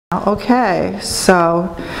Okay,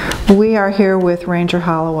 so we are here with Ranger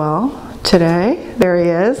Hallowell today. There he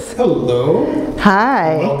is. Hello.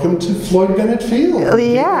 Hi. Welcome to Floyd Bennett Field,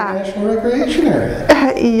 yeah. National Recreation Area.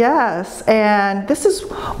 Yes, and this is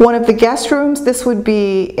one of the guest rooms. This would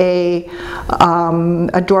be a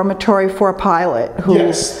dormitory for a pilot.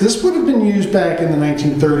 Yes, this would have been used back in the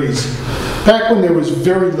 1930s, back when there was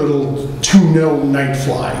very little to no night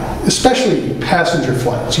flying, especially passenger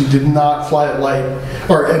flights. You did not fly at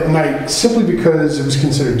night simply because it was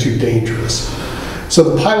considered too dangerous. So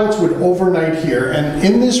the pilots would overnight here, and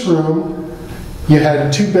in this room you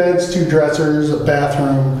had 2 beds, 2 dressers, a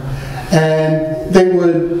bathroom, and they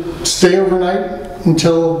would stay overnight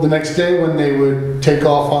until the next day when they would take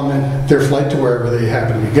off on their flight to wherever they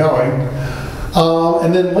happened to be going.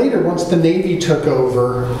 And then later, once the Navy took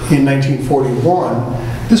over in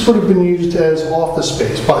 1941, this would have been used as office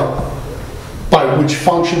space. By which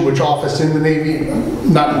function, which office in the Navy,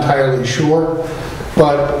 not entirely sure.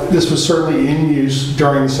 But this was certainly in use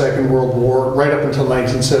during the Second World War, right up until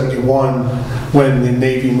 1971, when the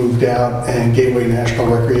Navy moved out and Gateway National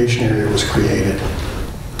Recreation Area was created.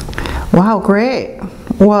 Wow, great.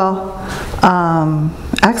 Well,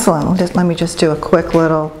 excellent. Let me just do a quick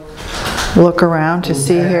little look around to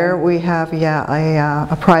see here. We have,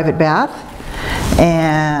 a private bath,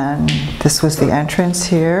 and this was the entrance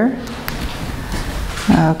here.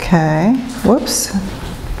 Okay, whoops.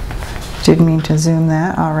 Didn't mean to zoom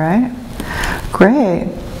that. All right, great.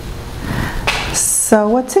 So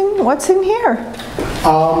what's in here?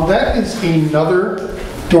 That is another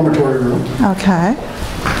dormitory room. Okay.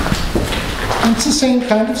 It's the same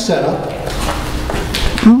kind of setup.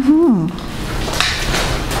 Mm-hmm.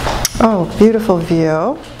 Oh, beautiful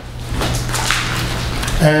view.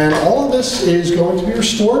 And all of this is going to be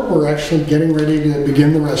restored. We're actually getting ready to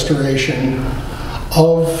begin the restoration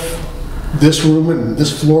of this room and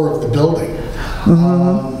this floor of the building.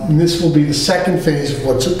 And this will be the second phase of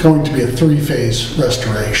what's going to be a 3-phase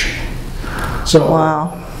restoration. So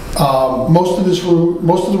wow. Most of the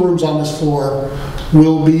rooms on this floor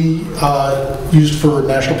will be used for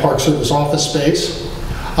National Park Service office space.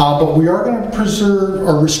 But we are going to preserve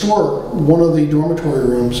or restore one of the dormitory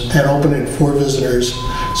rooms and open it for visitors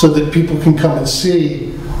so that people can come and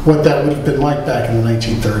see what that would have been like back in the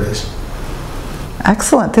 1930s.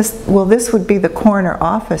 Excellent. This would be the corner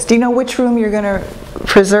office. Do you know which room you're going to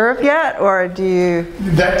preserve yet, or do you?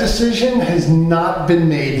 That decision has not been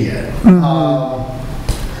made yet.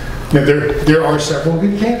 There are several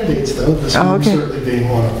good candidates, though. This one certainly being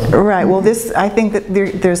one of them. Right. Well, I think that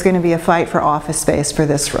there's going to be a fight for office space for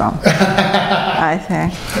this room. I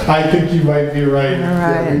think you might be right.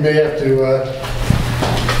 Yeah, we may have to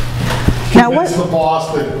convince the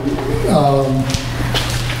boss that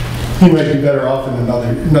he might be better off in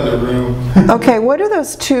another room. Okay. What are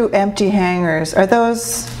those 2 empty hangars? Are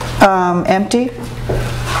those empty?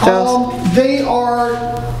 They are.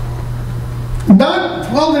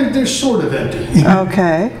 Not, well, they're sort of empty.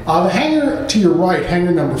 Okay. The hangar to your right,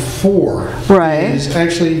 hangar number 4, is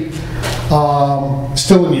actually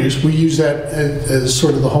still in use. We use that as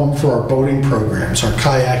sort of the home for our boating programs, our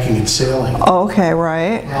kayaking and sailing. Okay,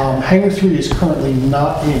 right. Hangar 3 is currently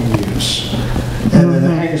not in use. And then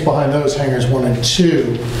the hangars behind those, hangars 1 and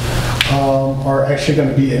 2, are actually going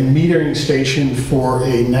to be a metering station for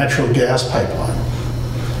a natural gas pipeline.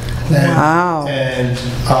 Wow. And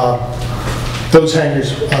those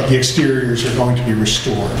hangars, the exteriors are going to be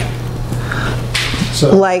restored.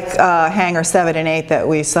 So, like hangar 7 and 8 that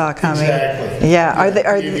we saw coming. Exactly. Yeah. Are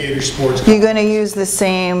Aviator Sports you going to use the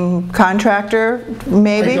same contractor,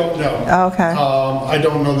 maybe? I don't know. Okay. I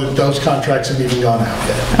don't know that those contracts have even gone out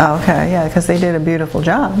yet. Okay. Yeah, because they did a beautiful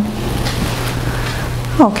job.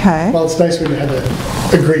 Okay. Well, it's nice when you have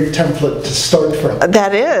a great template to start from.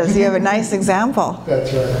 That is. You have a nice example.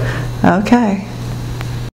 That's right. Okay.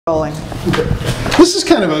 Rolling. Okay. This is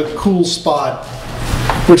kind of a cool spot,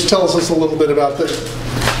 which tells us a little bit about the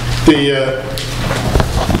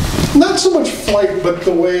not so much flight, but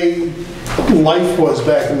the way life was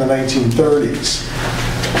back in the 1930s.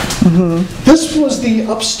 This was the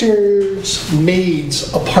upstairs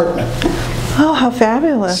maid's apartment. Oh, how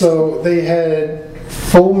fabulous. So they had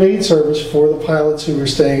full maid service for the pilots who were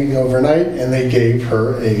staying overnight, and they gave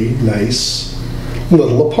her a nice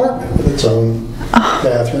little apartment with its own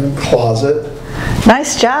bathroom, closet.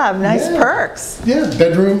 Nice job, nice perks. Yeah,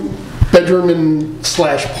 bedroom and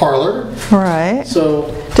slash parlor. Right. So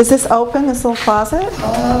does this open, this little closet?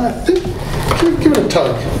 I think, give it a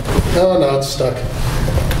tug. No, it's stuck.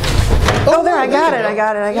 Oh, there, I got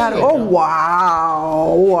it. Oh,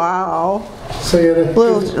 wow. So you had a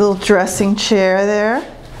little dressing chair there.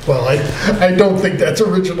 well. I don't think that's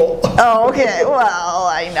original. Oh, okay. Well,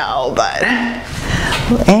 I know, but...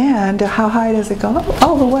 And how high does it go?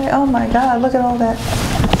 All the way. Oh my God, look at all that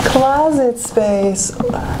closet space.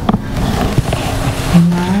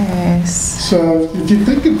 Nice. So if you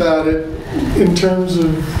think about it in terms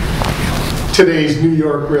of today's New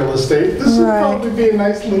York real estate, this would probably be a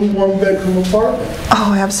nice little one-bedroom apartment.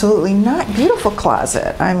 Oh, absolutely. Not beautiful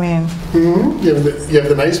closet. I mean... You have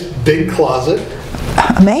the nice big closet.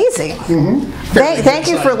 Amazing. Thank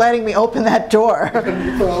you for letting me open that door.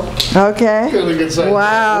 Okay. Really good size.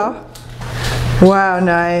 Wow. Wow,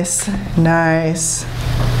 nice. Nice.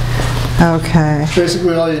 Okay.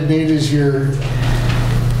 Basically all you need is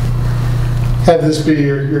have this be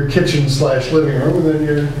your kitchen / living room, and then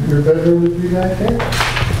your bedroom would be right there.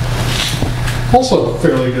 Also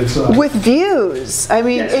fairly good size. With views. I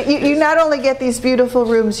mean, Yes. you not only get these beautiful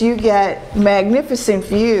rooms, you get magnificent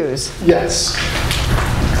views. Yes.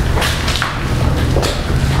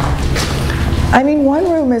 I mean, one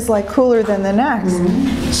room is like cooler than the next.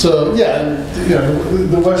 So yeah, and,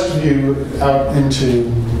 the west view out into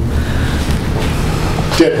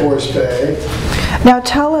Dead Horse Bay. Now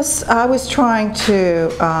tell us, I was trying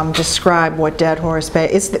to describe what Dead Horse Bay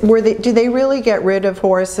is. Do they really get rid of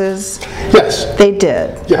horses? Yes. They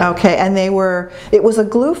did? Yeah. Okay, and it was a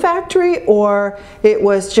glue factory, or it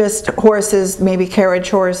was just horses, maybe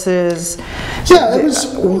carriage horses? Yeah, it was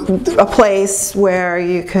a place where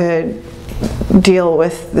you could deal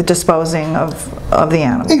with the disposing of the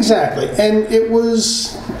animals. Exactly, and it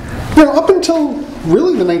was, up until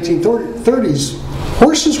really the 1930s,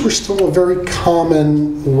 horses were still a very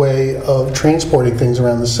common way of transporting things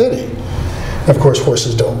around the city. And of course,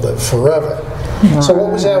 horses don't live forever. So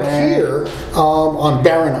what was out here on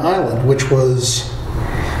Barren Island, which was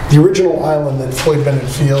the original island that Floyd Bennett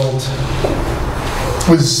Field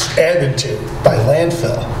was added to by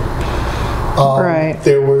landfill.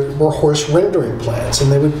 There were horse rendering plants,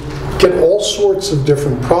 and they would get all sorts of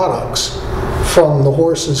different products from the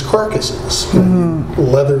horses' carcasses.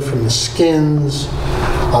 Leather from the skins,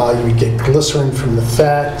 you would get glycerin from the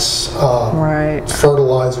fats,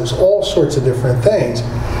 fertilizers, all sorts of different things.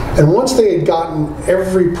 And once they had gotten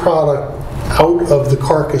every product out of the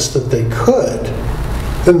carcass that they could,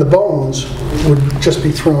 then the bones would just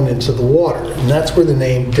be thrown into the water. And that's where the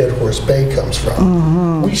name Dead Horse Bay comes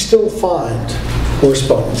from. We still find horse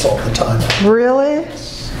bones all the time. Really?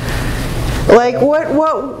 Like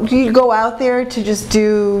what do you go out there to just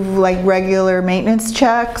do like regular maintenance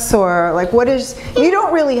checks, or like you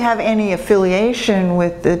don't really have any affiliation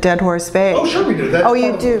with the Dead Horse Bay? Oh, sure we do. That's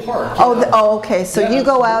you do. The park, Okay. So you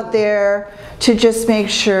go out there to just make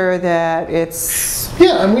sure that it's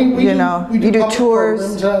and we do public tours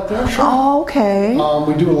programs out there. Sure. Oh, okay.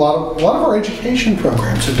 We do a lot of our education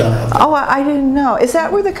programs are done out there. Oh, I didn't know. Is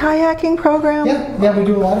that where the kayaking program? Yeah, we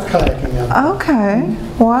do a lot of kayaking out there. Okay.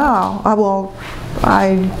 Wow. Well,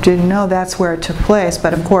 I didn't know that's where it took place,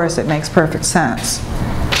 but of course it makes perfect sense.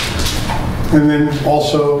 And then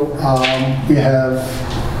also we have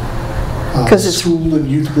school and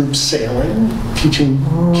youth group sailing, teaching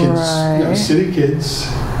kids, city kids,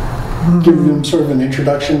 giving them sort of an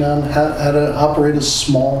introduction on how to operate a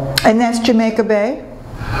small. And that's Jamaica Bay?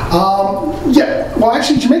 Well,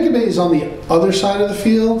 actually, Jamaica Bay is on the other side of the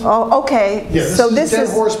field. Oh, okay. Yeah, this is Dead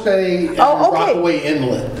Horse Bay and Rockaway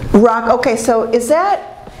Inlet. Okay, so is that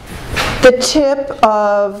the tip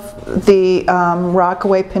of the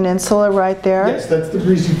Rockaway Peninsula right there? Yes, that's the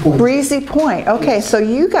Breezy Point. Breezy Point. Okay, yes. So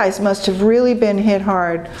you guys must have really been hit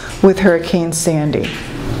hard with Hurricane Sandy.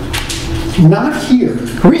 Not here.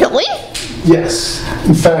 Really? Yes.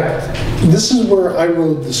 In fact, this is where I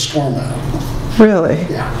rode the storm out. Really?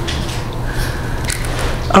 Yeah.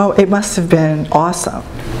 Oh, it must have been awesome.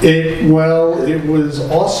 It was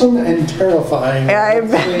awesome and terrifying. I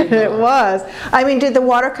bet it was. I mean, did the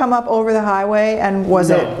water come up over the highway, and was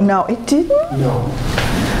it? No, it didn't? No.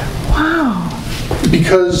 Wow.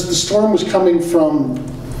 Because the storm was coming from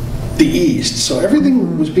the east, so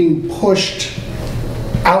everything was being pushed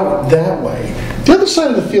out that way. The other side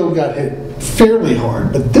of the field got hit fairly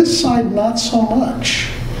hard, but this side not so much.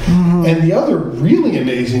 And the other really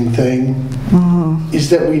amazing thing is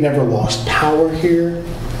that we never lost power here.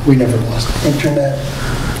 We never lost internet.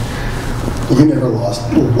 We never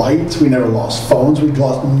lost lights. We never lost phones. We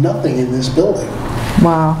lost nothing in this building.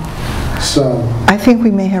 Wow. So I think we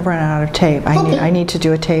may have run out of tape. I need to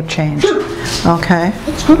do a tape change. Sure. Okay.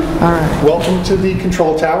 That's good. All right. Welcome to the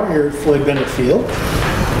control tower here at Floyd Bennett Field.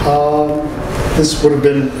 This would have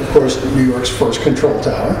been, of course, New York's first control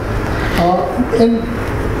tower. And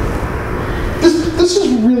This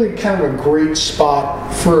is really kind of a great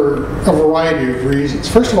spot for a variety of reasons.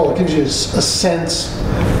 First of all, it gives you a sense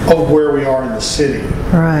of where we are in the city.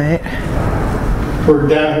 Right. We're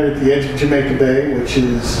down here at the edge of Jamaica Bay, which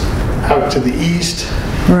is out to the east.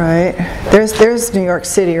 Right. There's New York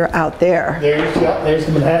City out there. There's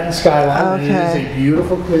the Manhattan skyline. Okay. And it is a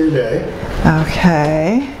beautiful, clear day.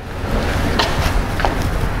 Okay.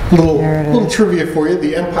 Little trivia for you.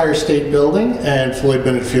 The Empire State Building and Floyd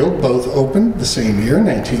Bennett Field both opened the same year,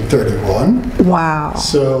 1931. Wow.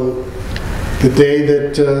 So the day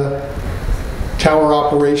that tower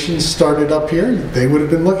operations started up here, they would have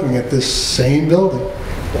been looking at this same building.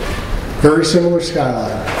 Very similar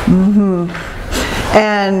skyline. Mm-hmm.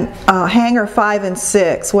 And Hangar 5 and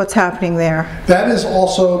 6, what's happening there? That is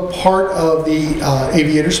also part of the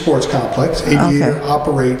Aviator Sports Complex. Aviator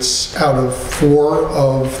operates out of 4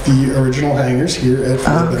 of the original hangars here at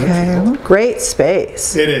Floyd Bennett Field. Great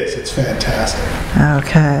space. It is. It's fantastic.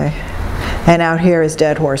 Okay. And out here is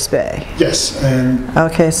Dead Horse Bay. Yes. And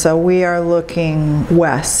okay, so we are looking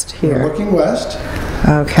west here. We're looking west.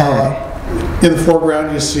 Okay. In the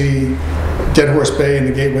foreground, you see Dead Horse Bay and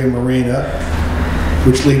the Gateway Marina,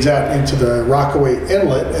 which leads out into the Rockaway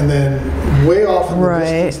Inlet, and then way off in the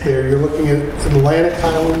distance there, you're looking at Atlantic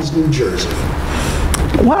Highlands, New Jersey.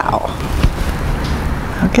 Wow.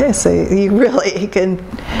 Okay, so you can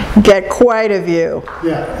get quite a view.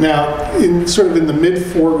 Yeah. Now, in the mid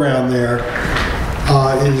foreground there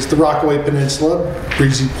is the Rockaway Peninsula,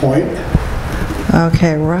 Breezy Point.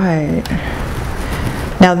 Okay, right.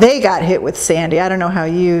 Now they got hit with Sandy. I don't know how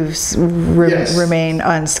you remain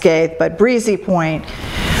unscathed, but Breezy Point,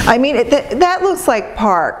 I mean, that looks like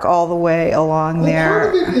park all the way along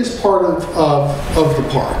there. Part of it is part of the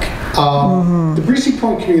park. The Breezy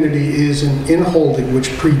Point community is an inholding which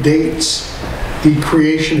predates the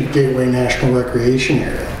creation of Gateway National Recreation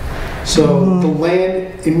Area. So the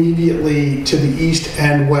land immediately to the east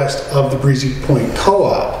and west of the Breezy Point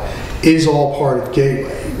Co-op is all part of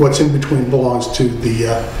Gateway. What's in between belongs to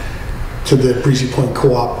the Breezy Point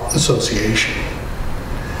Co-op Association.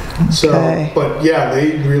 Okay. So, but yeah,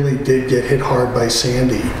 they really did get hit hard by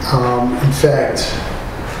Sandy. In fact,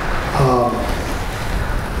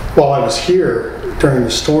 while I was here during the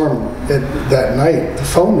storm that night, the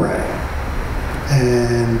phone rang,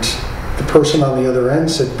 and the person on the other end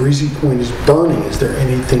said, "Breezy Point is burning. Is there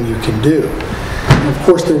anything you can do?" And of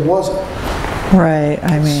course, there wasn't. Right,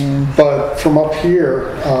 I mean... But from up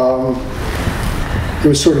here, it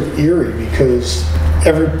was sort of eerie because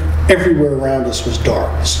everywhere around us was dark.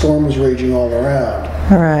 The storm was raging all around.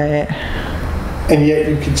 Right. And yet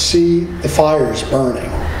you could see the fires burning,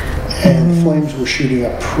 and the flames were shooting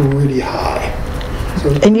up pretty high. So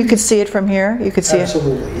and you could see it from here? You could see it?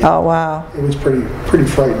 Absolutely. Yeah. Oh, wow. It was pretty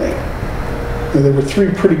frightening. And there were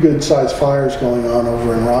 3 pretty good sized fires going on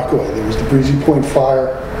over in Rockaway. There was the Breezy Point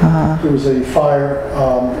fire. There was a fire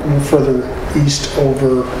a little further east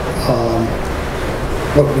over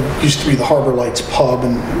what used to be the Harbor Lights pub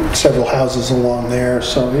and several houses along there.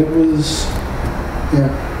 So it was,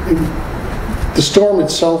 the storm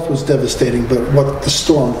itself was devastating, but what the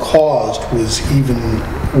storm caused was even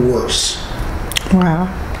worse. Wow.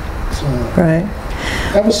 So right.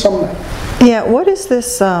 That was some. Yeah, what is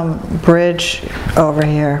this bridge over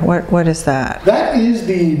here? What is that? That is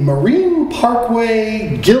the Marine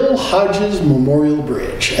Parkway Gil Hodges Memorial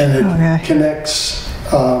Bridge, and it connects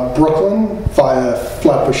Brooklyn via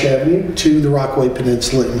Flatbush Avenue to the Rockaway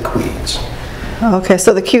Peninsula in Queens. Okay,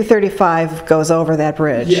 so the Q35 goes over that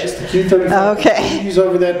bridge. Yes, the Q35 goes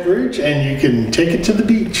over that bridge, and you can take it to the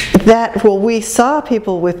beach. We saw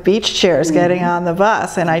people with beach chairs getting on the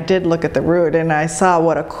bus, and I did look at the route, and I saw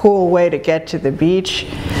what a cool way to get to the beach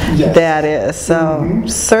that is. So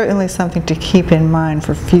certainly something to keep in mind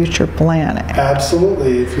for future planning.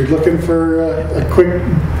 Absolutely. If you're looking for a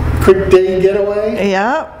quick day getaway,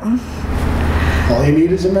 all you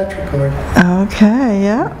need is a Metro card. Okay,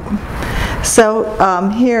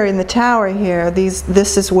 So here in the tower here,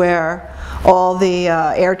 this is where all the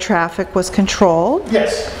air traffic was controlled?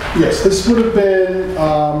 Yes. This would have been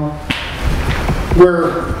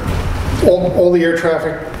where all the air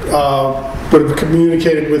traffic would have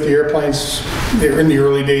communicated with the airplanes. In the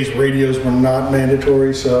early days, radios were not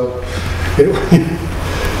mandatory, so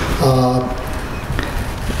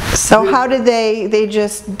so how did they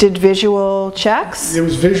just did visual checks? It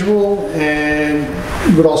was visual, and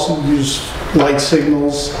you would also use light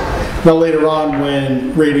signals. Now later on,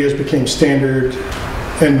 when radios became standard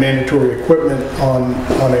and mandatory equipment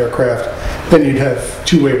on aircraft, then you'd have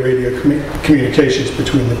two-way radio communications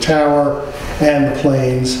between the tower and the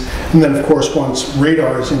planes. And then of course once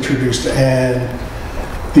radar is introduced and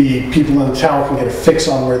the people in the tower can get a fix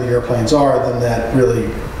on where the airplanes are, then that really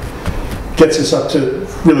gets us up to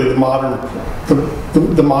really the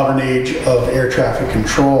modern age of air traffic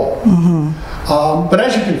control. But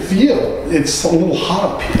as you can feel, it's a little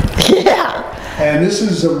hot up here. Yeah. And this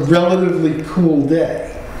is a relatively cool day.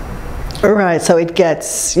 Right, so it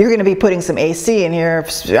gets, you're going to be putting some AC in here,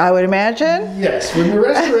 I would imagine? Yes, when the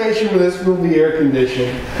restoration for this will be air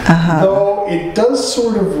conditioned, though it does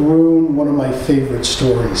sort of ruin one of my favorite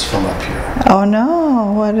stories from up here. Oh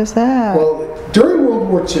no, what is that? Well, during World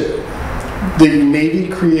War II, the Navy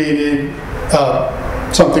created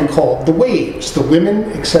something called the WAVES, the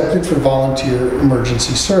Women Accepted for Volunteer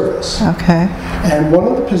Emergency Service. Okay. And one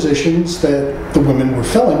of the positions that the women were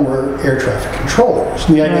filling were air traffic controllers.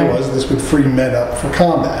 And the idea was this would free men up for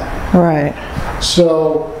combat. Right.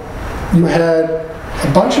 So you had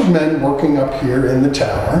a bunch of men working up here in the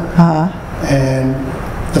tower. And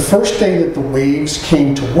the first day that the WAVES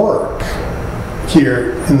came to work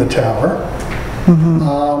here in the tower,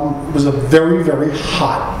 it was a very, very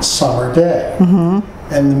hot summer day.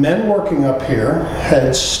 And the men working up here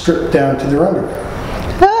had stripped down to their underwear.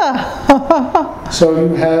 So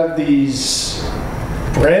you have these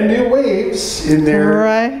brand new WAVES in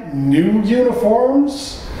their new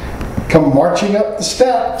uniforms come marching up the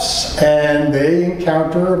steps, and they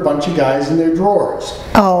encounter a bunch of guys in their drawers.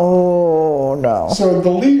 Oh no. So the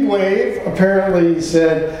lead wave apparently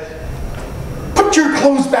said, "Put your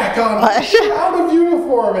clothes back on, you're out of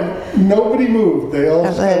uniform," and nobody moved. They all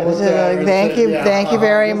just kind of looked at her and thank said, you, "Yeah, thank you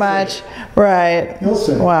very much." Right. You'll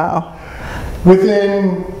see. Wow.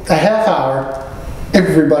 Within a half hour,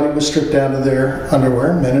 everybody was stripped down to their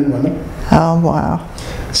underwear, men and women. Oh wow.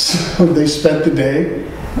 So they spent the day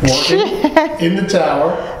working in the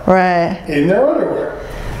tower, in their underwear.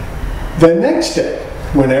 The next day,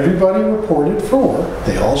 when everybody reported for work,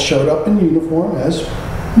 they all showed up in uniform as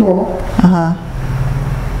normal.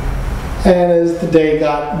 And as the day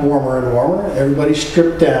got warmer and warmer, everybody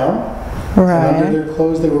stripped down. And under their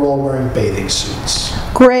clothes, they were all wearing bathing suits.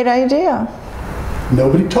 Great idea.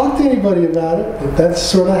 Nobody talked to anybody about it, but that's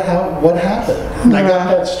sort of what happened. And I got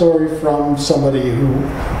that story from somebody who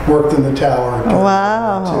worked in the tower.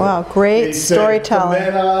 Wow, great storytelling.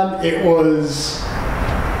 From then on, it was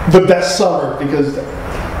the best summer because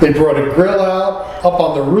they brought a grill out up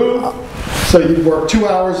on the roof. So you'd work 2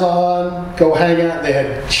 hours on, go hang out. They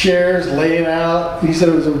had chairs laying out. He said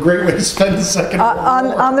it was a great way to spend the second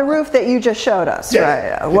on the roof that you just showed us,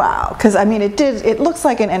 right? Wow, because I mean, it looks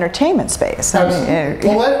like an entertainment space.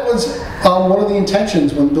 Well, that was one of the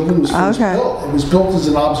intentions when the building was first built. It was built as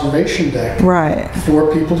an observation deck,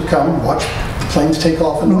 for people to come and watch the planes take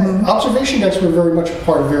off and land. Observation decks were very much a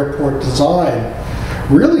part of airport design,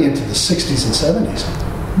 really into the 60s and 70s.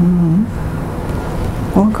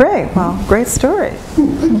 Well, great. Well, great story.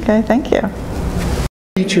 Okay, thank you.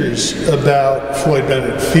 Features about Floyd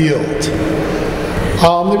Bennett Field.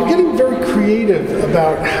 They were getting very creative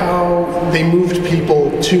about how they moved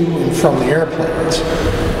people to and from the airplanes.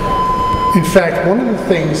 In fact, one of the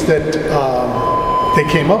things that they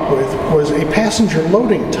came up with was a passenger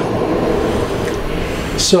loading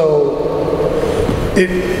tunnel. So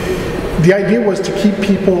the idea was to keep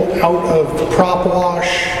people out of the prop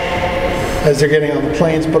wash as they're getting on the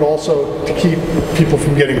planes, but also to keep people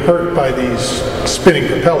from getting hurt by these spinning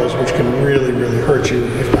propellers, which can really, really hurt you,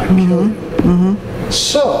 if not kill you.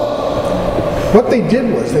 So, what they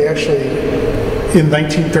did was they actually, in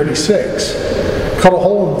 1936, cut a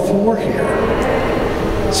hole in the floor here.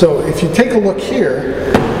 So, if you take a look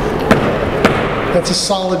here, that's a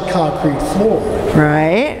solid concrete floor.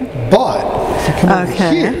 Right. But, if you come over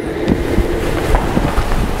here,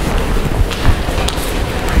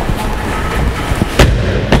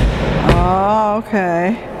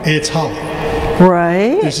 it's hollow.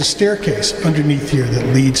 Right. There's a staircase underneath here that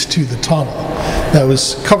leads to the tunnel that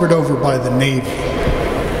was covered over by the Navy.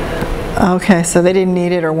 Okay, so they didn't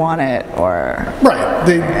need it or want it, or... Right,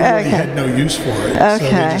 they really had no use for it, so they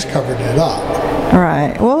just covered it up.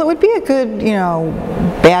 Right. Well, it would be a good,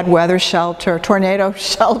 bad weather shelter, tornado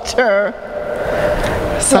shelter.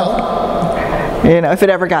 So, if it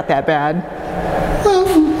ever got that bad. Well,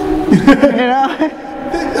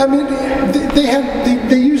 I mean,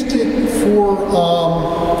 they used it for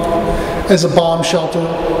as a bomb shelter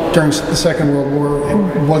during the Second World War.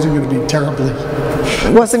 It wasn't going to be terribly.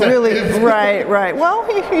 It wasn't really right. Well,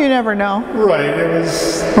 you never know. Right. It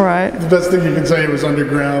was the best thing you could say. It was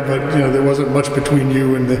underground, but there wasn't much between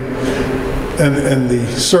you and the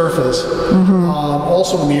surface.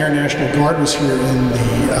 Also, when the Air National Guard was here in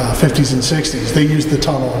the 50s and 60s, they used the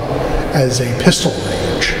tunnel as a pistol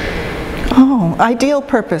range. Oh, ideal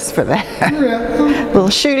purpose for that. Yeah. Little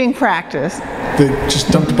shooting practice. They just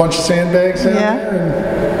dumped a bunch of sandbags down there and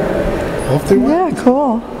off they went. Yeah,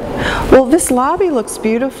 cool. Well, this lobby looks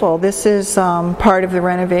beautiful. This is part of the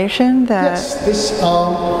renovation that... Yes, this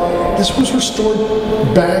was restored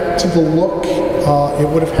back to the look it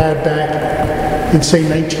would have had back in, say,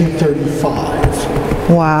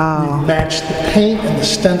 1935. Wow. We matched the paint and the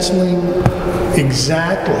stenciling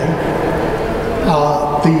exactly.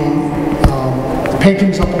 The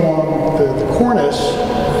paintings up along the cornice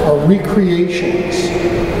are recreations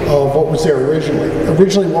of what was there originally.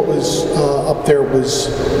 Originally what was up there was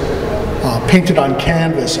painted on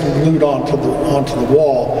canvas and glued onto the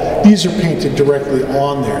wall. These are painted directly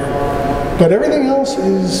on there. But everything else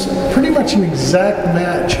is pretty much an exact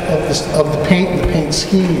match of the paint and the paint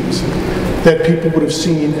schemes that people would have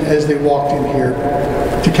seen as they walked in here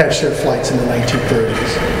to catch their flights in the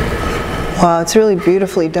 1930s. Wow, it's really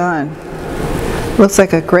beautifully done. Looks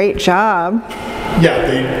like a great job. Yeah,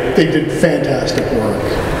 they did fantastic work.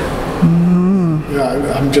 Mm-hmm.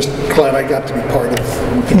 Yeah, I'm just glad I got to be part of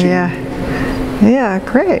the team. Yeah,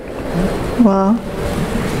 great. Well,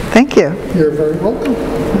 thank you. You're very welcome.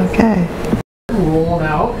 Okay. Rolling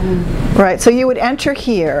out. Right, so you would enter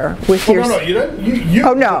here with your... No, you don't. You,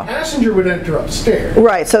 oh, no. The passenger would enter upstairs.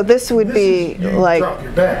 Right, so this would be like... drop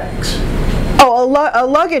your bags. Oh, a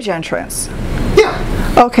luggage entrance. Yeah.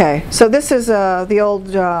 Okay, so this is the old...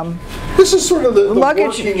 this is sort of the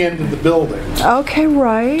luggage working end of the building. Okay,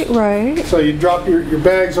 right. So you drop your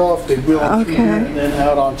bags off, they wheel them through here, and then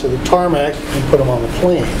out onto the tarmac and put them on the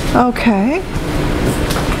plane. Okay.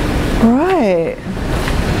 Right.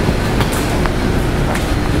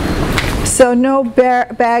 So no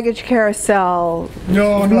baggage carousel.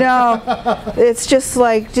 No. It's just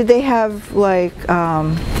like, did they have like,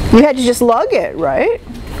 you had to just lug it, right?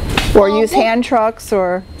 Or use hand trucks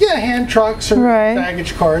or? Yeah, hand trucks or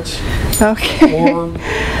baggage carts. Okay. Or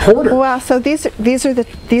porters. Wow, so these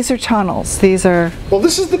are tunnels. These are... Well,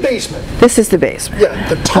 this is the basement. This is the basement. Yeah,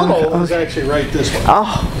 the tunnel is actually right this way.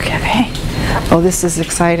 Oh, okay. Oh, this is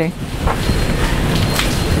exciting.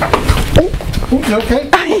 You okay?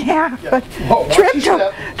 Yeah, but Whoa,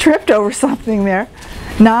 tripped over something there.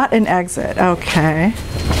 Not an exit. Okay.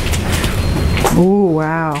 Ooh,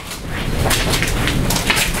 wow.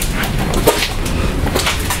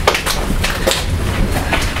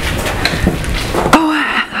 Oh,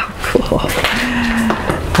 wow. Cool.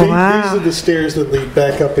 Wow. These are the stairs that lead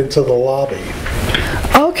back up into the lobby.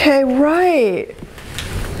 Okay, right.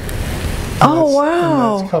 Oh,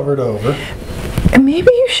 wow. And that's covered over.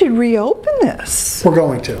 Maybe you should reopen this. We're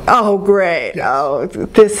going to. Oh, great. Yes. Oh,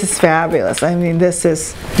 this is fabulous. I mean, this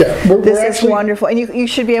is this is wonderful. And you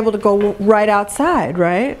should be able to go right outside,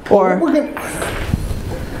 right? Or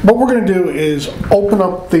what we're going to do is open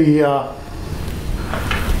up the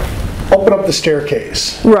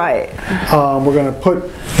staircase. Right. We're going to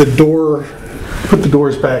put the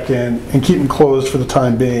doors back in and keep them closed for the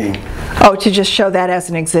time being. Oh, to just show that as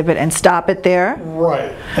an exhibit and stop it there?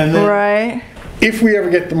 Right. And then if we ever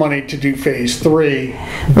get the money to do phase 3,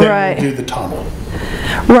 then we'll do the tunnel.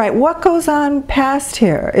 Right. What goes on past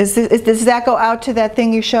here? Does that go out to that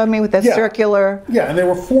thing you showed me with the circular? Yeah, and there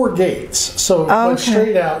were 4 gates. So it went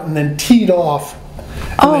straight out and then teed off.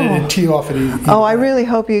 And then it'd tee off at I really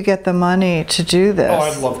hope you get the money to do this. Oh,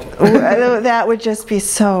 I'd love to. That would just be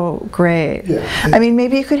so great. Yeah. I mean,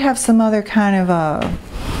 maybe you could have some other kind of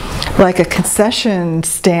like a concession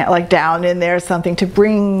stand, like down in there, something to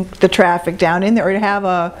bring the traffic down in there, or to have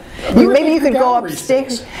maybe you could go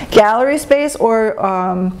upstairs, gallery space, or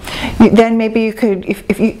then maybe you could,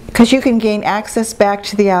 because you can gain access back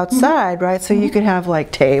to the outside, right? So you could have like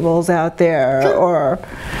tables out there, or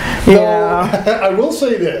I will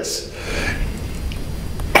say this: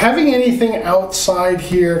 having anything outside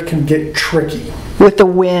here can get tricky. With the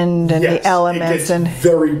wind and the elements, it gets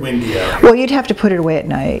very windy out. Well, you'd have to put it away at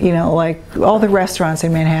night. You know, like all the restaurants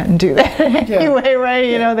in Manhattan do that anyway, right?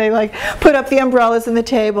 You know, they like put up the umbrellas and the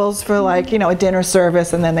tables for like a dinner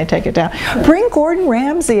service, and then they take it down. Bring Gordon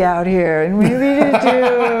Ramsay out here, and maybe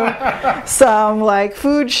do some like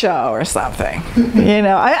food show or something. You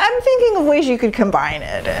know, I'm thinking of ways you could combine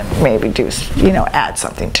it and maybe do add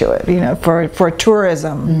something to it. You know, for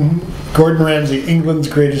tourism. Mm-hmm. Gordon Ramsay, England's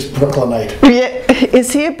greatest Brooklynite. Yeah.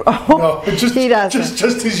 Is he? No, he doesn't.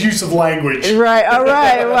 Just his use of language. Right. All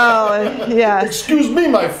right. Well, yeah. Excuse me,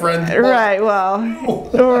 my friend. Right. Well.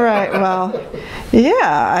 Right. Well.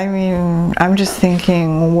 Yeah. I mean, I'm just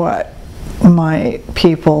thinking what might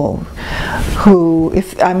people who,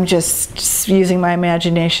 if I'm just using my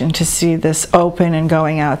imagination to see this open and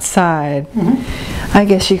going outside, I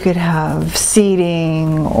guess you could have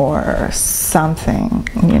seating or something,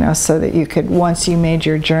 you know, so that you could, once you made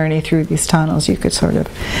your journey through these tunnels, you could sort of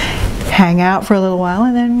hang out for a little while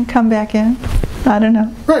and then come back in. I don't know.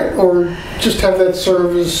 Right, or just have that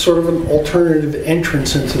serve as sort of an alternative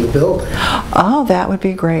entrance into the building. Oh, that would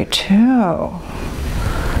be great too.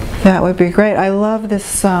 That would be great. I love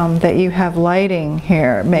this that you have lighting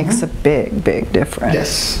here. It makes a big, big difference.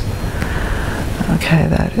 Yes. Okay,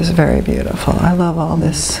 that is very beautiful. I love all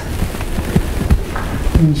this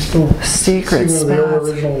secret spots. The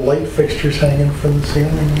original light fixtures hanging from the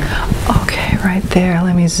ceiling. Okay, right there.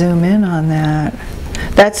 Let me zoom in on that.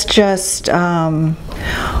 That's just, I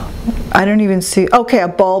don't even see, okay, a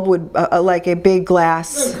bulb would, like a big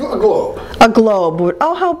glass. A globe. A globe would,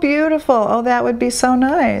 oh, how beautiful. Oh, that would be so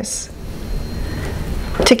nice.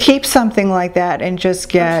 To keep something like that and just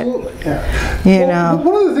get, you know.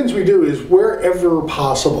 One of the things we do is wherever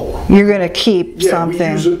possible, you're going to keep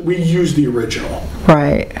something. We use the original.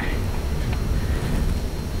 Right.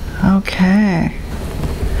 Okay.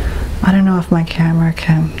 I don't know if my camera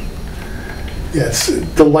can. Yes,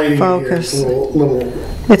 the lighting focus. Here is a little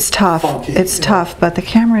it's tough. funky, it's tough, but the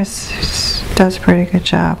camera does a pretty good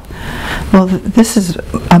job. Well, this is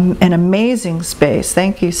an amazing space.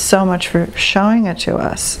 Thank you so much for showing it to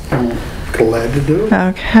us. I'm glad to do it.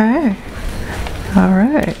 Okay. All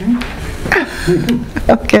right.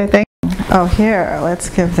 Okay, thank you. Oh, here, let's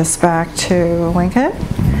give this back to Lincoln.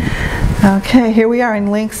 Okay, here we are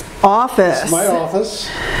in Link's office. This is my office.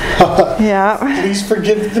 Yeah. Please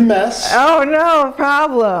forgive the mess. Oh, no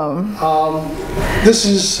problem. This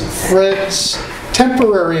is Fred's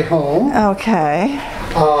temporary home. Okay.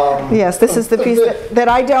 Yes, this is the piece that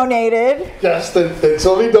I donated. Yes, that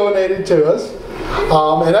Sylvie donated to us.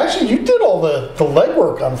 And actually, you did all the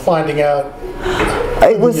legwork on finding out.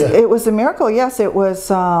 It was a miracle. Yes, it was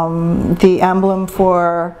the emblem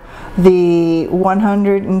for the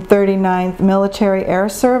 139th Military Air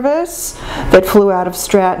Service that flew out of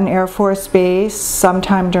Stratton Air Force Base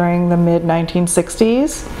sometime during the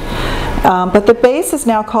mid-1960s. But the base is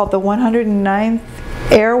now called the 109th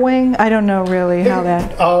Air Wing. I don't know really how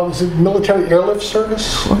that... Was it Military Airlift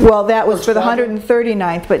Service? Well, that was for the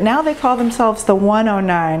 139th, but now they call themselves the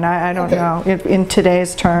 109. I don't know in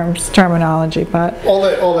today's terminology, but... All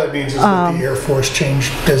that means is that the Air Force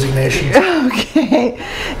changed designations. Okay.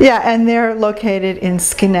 Yeah, and they're located in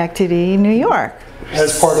Schenectady, New York.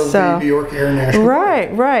 As part of the New York Air National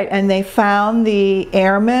Guard. Right. And they found the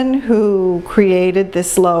airman who created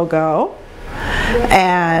this logo.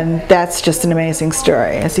 And that's just an amazing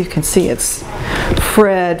story. As you can see, it's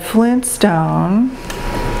Fred Flintstone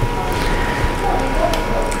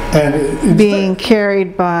and being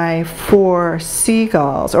carried by 4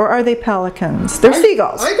 seagulls. Or are they pelicans? They're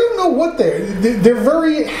seagulls. I don't know what they're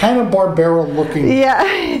very Hanna-Barbera looking. Yeah,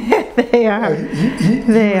 they are. He was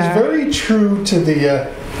very true to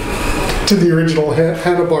the original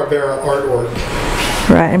Hanna-Barbera artwork.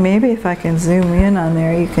 Right, and maybe if I can zoom in on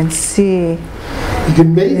there, you can see. You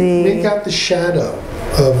can make out the shadow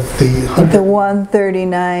of the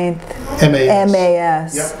 139th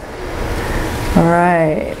MAS. Yep. All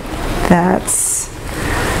right, that's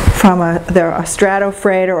from a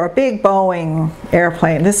Stratofreighter or a big Boeing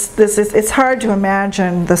airplane. It's hard to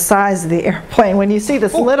imagine the size of the airplane when you see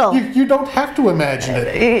this little. You don't have to imagine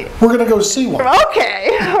it. We're going to go see one.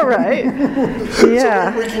 Okay, all right.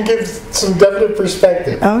 Yeah. So we can give some definite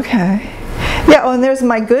perspective. Okay. Yeah, oh, and there's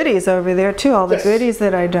my goodies over there too, all the goodies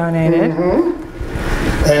that I donated.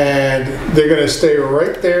 And they're going to stay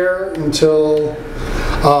right there until...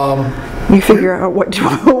 you figure out what you're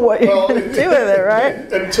going to do with it, right?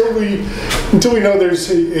 Until we know there's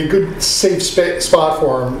a good safe spot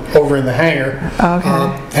for them over in the hangar.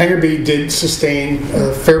 Okay. Hangar B did sustain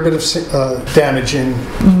a fair bit of damage in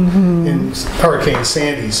Hurricane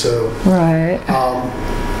Sandy, so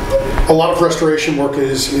a lot of restoration work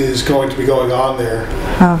is going to be going on there.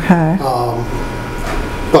 Okay.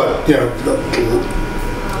 But you know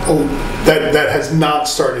that has not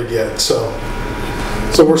started yet, so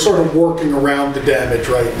we're sort of working around the damage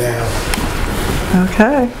right now.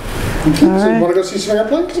 Okay. So you want to go see some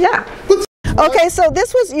airplanes? Yeah. Okay, so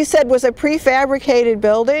this you said was a prefabricated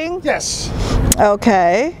building? Yes.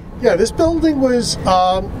 Okay. Yeah, this building was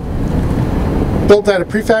built out of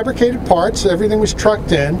prefabricated parts. Everything was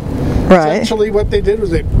trucked in. Right. Essentially what they did was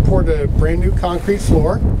they poured a brand new concrete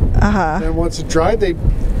floor. And once it dried, they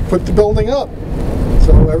put the building up.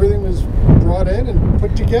 So everything was brought in and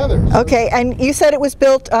put together. Okay, and you said it was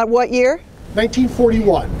built what year?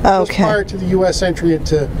 1941. Okay. Just prior to the U.S. entry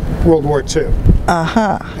into World War II.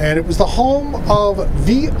 And it was the home of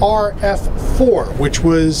VRF-4, which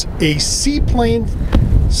was a seaplane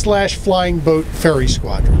 / flying boat ferry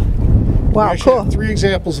squadron. Wow, cool. Have 3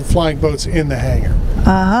 examples of flying boats in the hangar.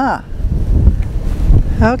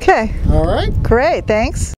 Okay. All right. Great,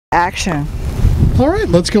 thanks. Action. All right,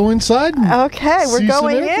 let's go inside. Okay, we're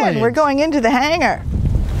going in. We're going into the hangar.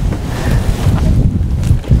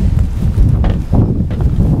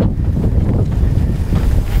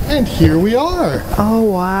 And here we are. Oh,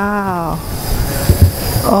 wow.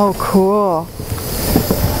 Oh, cool.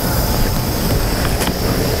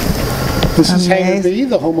 This is Hangar B,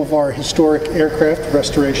 the home of our historic aircraft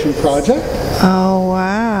restoration project. Oh,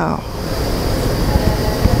 wow.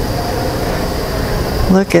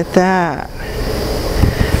 Look at that.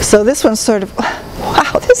 So this one's sort of,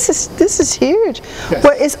 wow, this is huge. Yes.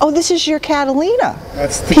 What is, oh, this is your Catalina.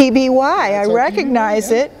 That's the PBY. I our recognize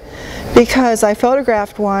PBY, yeah. it because I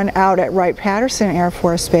photographed one out at Wright-Patterson Air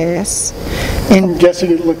Force Base. I'm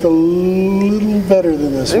guessing it looked a little better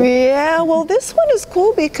than this one. Yeah, well, this one is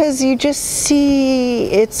cool because you just see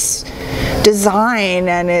its design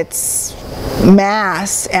and its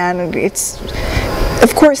mass, and it's,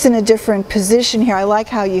 of course, in a different position here. I like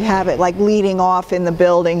how you have it like leading off in the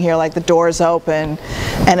building here, like the doors open,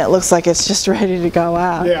 and it looks like it's just ready to go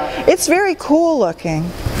out. Yeah. It's very cool looking.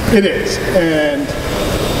 It is, and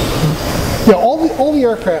yeah, all the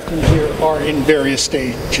aircraft in here are in various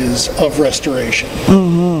stages of restoration.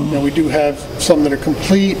 Now we do have some that are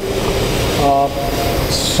complete,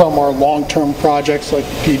 some are long-term projects like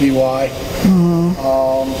PBY,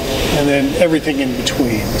 and then everything in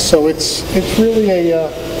between. So it's really a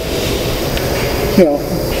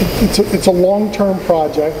it's a long-term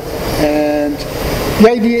project, and the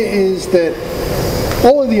idea is that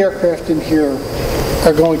all of the aircraft in here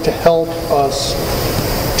are going to help us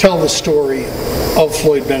tell the story of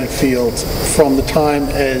Floyd Bennett Field from the time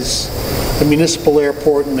as the municipal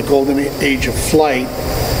airport in the golden age of flight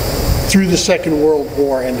through the Second World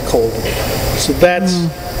War and the Cold War. So that's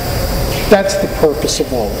the purpose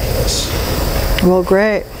of all of this. Well,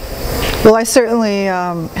 great. Well, I certainly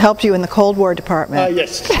helped you in the Cold War department.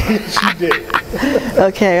 Yes, you did.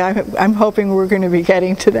 Okay, I'm hoping we're going to be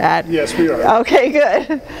getting to that. Yes, we are. Okay,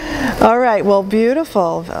 good. All right, well,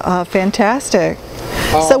 beautiful, fantastic.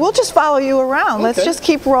 So we'll just follow you around. Okay. Let's just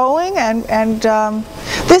keep rolling, and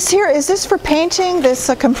this here, is this for painting? This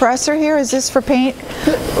compressor here, is this for paint?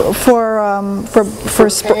 For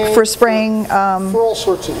spraying? For all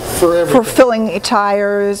sorts of, for everything. For filling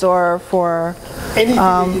tires or for anything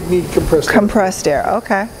that you'd need compressed air. Compressed air,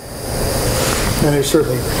 okay. And there's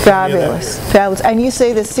certainly Fabulous, fabulous. And you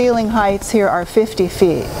say the ceiling heights here are 50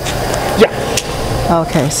 feet? Yeah.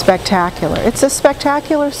 Okay, spectacular. It's a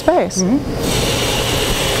spectacular space.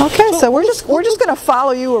 Okay, so we're just going to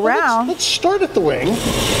follow you around. Let's start at the wing.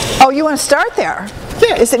 Oh, you want to start there?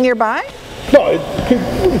 Yeah. Is it nearby? No,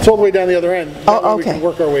 it's all the way down the other end. Oh, We okay. can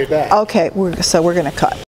work our way back. Okay, so we're going to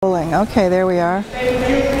cut. Rolling. Okay, there we are.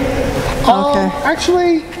 Okay.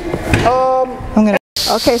 Actually, I'm going to.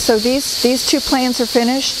 Okay, so these 2 planes are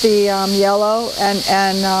finished. The yellow and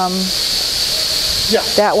yeah.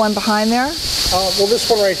 that one behind there. Well, this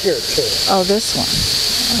one right here too. Oh, this one.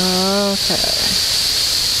 Okay.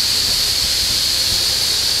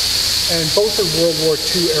 And both are World War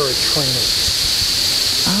II era trainers.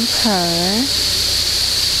 Okay.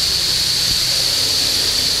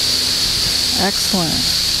 Excellent.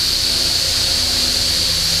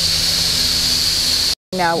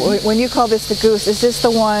 Now, when you call this the Goose, is this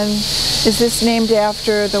the one? Is this named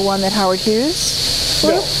after the one that Howard Hughes?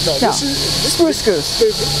 No. This is Spruce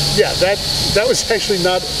Goose. Yeah, that was actually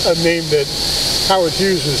not a name that Howard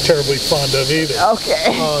Hughes was terribly fond of either.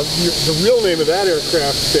 Okay. The real name of that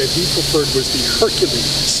aircraft that he preferred was the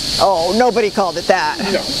Hercules. Oh, nobody called it that.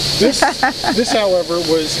 No. This, however,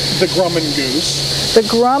 was the Grumman Goose. The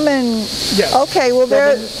Grumman. Yes. Okay, well,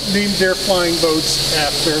 they're named their flying boats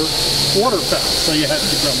after waterfowl. So you had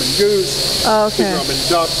the Grumman Goose, okay. the Grumman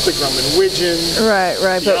Duck, the Grumman Widgeon, right.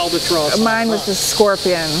 the But Albatross. mine was the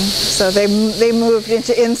Scorpion, so they moved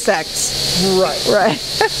into insects. Right. Right.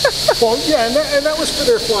 Well, yeah, and that was for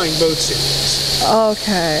their flying boat series.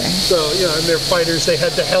 Okay. So, and their fighters, they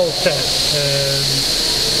had the Hellcat and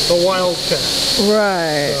the Wildcat.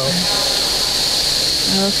 Right.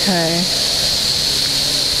 So. Okay.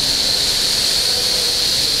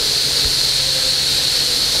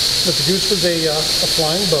 But the Goose was a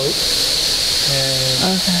flying boat,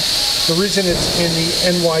 and the reason it's in the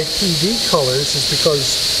NYPD colors is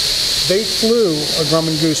because they flew a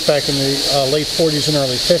Grumman Goose back in the late 40s and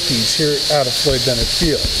early 50s here out of Floyd Bennett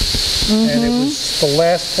Field. And it was the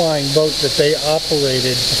last flying boat that they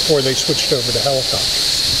operated before they switched over to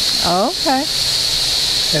helicopters. Okay.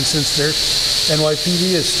 And since their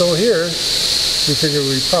NYPD is still here, we figured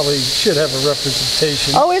we probably should have a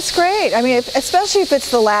representation. Oh, it's great. I mean, especially if it's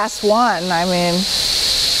the last one. I mean,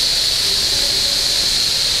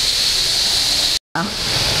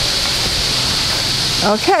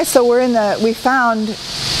 okay, so we found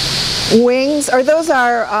wings, or those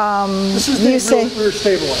are, this is the rear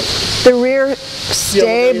stabilizer. The rear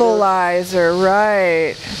stabilizer,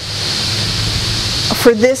 right.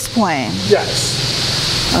 For this plane. Yes.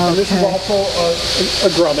 Okay. And this is also a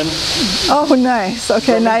Grumman. Oh, nice.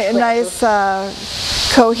 Okay, nice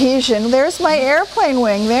cohesion. There's my airplane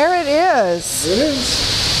wing. There it is. It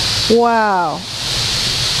is. Wow.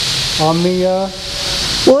 On the...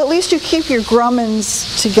 Well, at least you keep your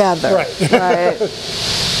Grummans together. Right. Right.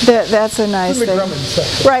 That's a nice thing.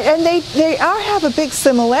 Right, and they have a big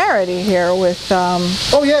similarity here with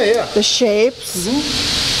oh, yeah. The shapes.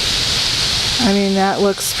 Mm-hmm. I mean, that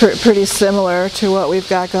looks pretty similar to what we've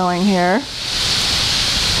got going here.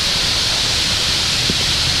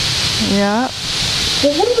 Yeah.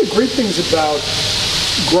 Well, one of the great things about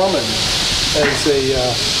Grumman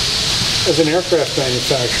as an aircraft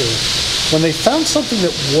manufacturer, when they found something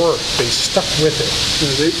that worked, they stuck with it.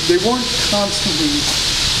 You know, they weren't constantly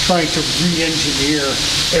trying to re-engineer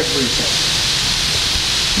everything.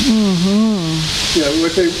 Mm-hmm. You know,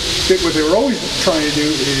 what they were always trying to do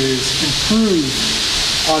is improve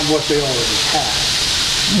on what they already had.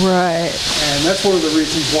 Right. And that's one of the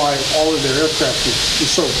reasons why all of their aircraft is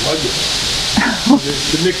so rugged.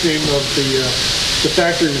 the nickname of the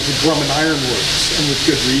factory was the Grumman Iron Works, and with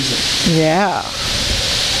good reason. Yeah.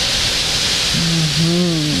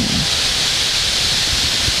 Mm-hmm.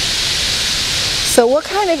 So what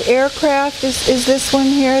kind of aircraft is this one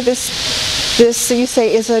here? This you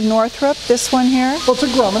say is a Northrop, this one here? Well, it's a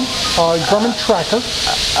Grumman Tracker.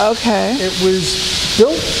 Okay. It was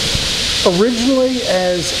built originally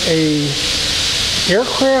as a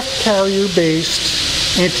aircraft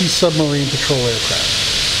carrier-based anti-submarine patrol aircraft.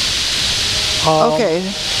 Okay.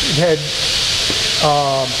 It had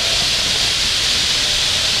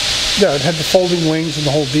it had the folding wings and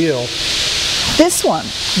the whole deal. This one?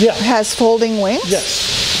 Yeah. Has folding wings? Yes.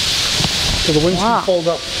 So the wings can fold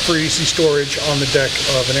up for easy storage on the deck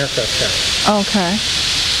of an aircraft carrier. Okay.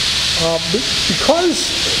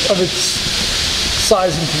 Because of its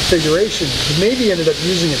size and configuration, the Navy ended up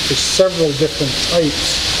using it for several different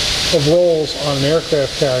types of roles on an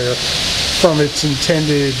aircraft carrier, from its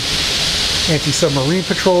intended anti-submarine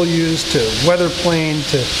patrol use to weather plane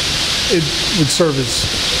to it would serve as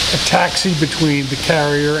a taxi between the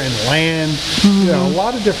carrier and land. Mm-hmm. You know, a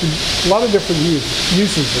lot of different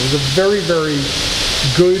uses. It was a very, very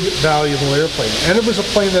good, valuable airplane, and it was a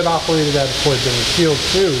plane that operated out of Floyd Bennett Field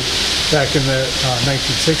too, back in the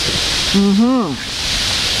 1960s. Mm-hmm.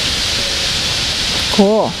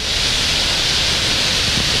 Cool.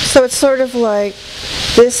 So it's sort of like,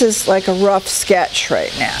 this is like a rough sketch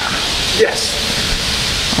right now. Yes.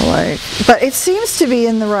 But it seems to be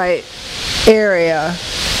in the right area.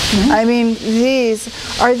 Mm-hmm. I mean,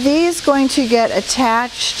 are these going to get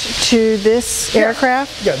attached to this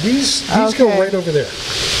aircraft? Yeah, these go right over there.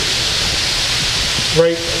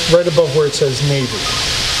 Right above where it says Navy.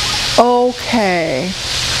 Okay.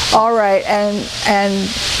 All right. And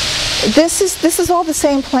this is all the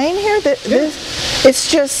same plane here?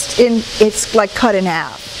 It's just it's like cut in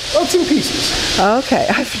half. Well, it's in pieces. Okay.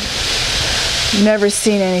 I've never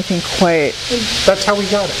seen anything quite. That's how we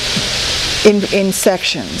got it. In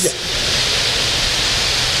sections. Yeah.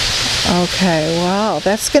 Okay, wow,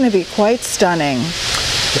 that's going to be quite stunning.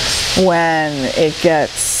 Yes. When it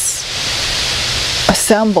gets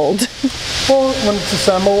assembled. Well, when it's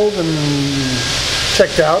assembled and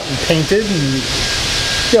checked out and painted, and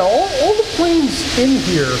all the planes in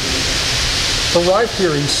here arrive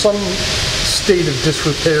here in some state of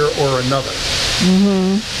disrepair or another.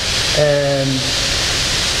 Mm-hmm. And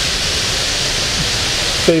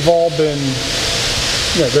they've all been,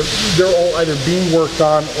 they're all either being worked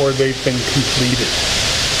on or they've been completed.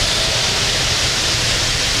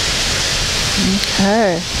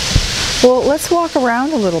 Okay. Well, let's walk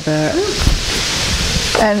around a little bit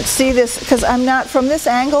and see this, because from this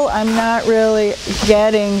angle, I'm not really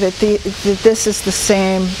getting that this is the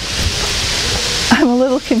same. I'm a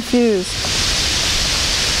little confused.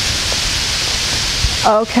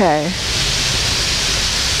 Okay.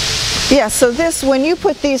 Yeah, so when you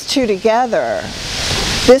put these two together,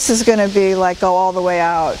 this is going to be like go all the way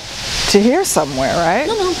out to here somewhere, right?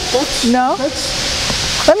 No, that's... No?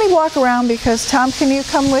 That's... Let me walk around because, Tom, can you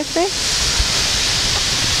come with me?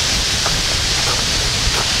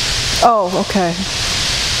 Oh, okay.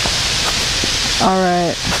 All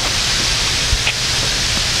right.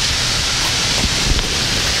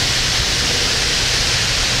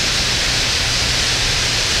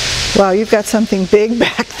 Wow, you've got something big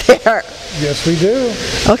back there. Yes, we do.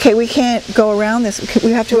 Okay, we can't go around this.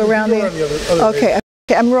 We have to go around the other okay.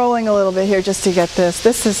 Okay, I'm rolling a little bit here just to get this.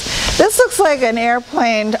 This looks like an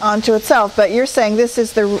airplane onto itself, but you're saying this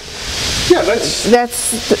is the... Yeah, that's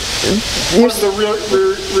the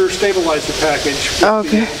rear stabilizer package.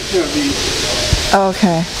 Okay.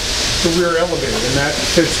 Okay. The rear elevator, and that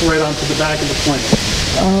fits right onto the back of the plane.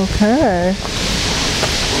 Okay.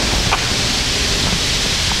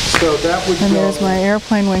 So that would And go there's my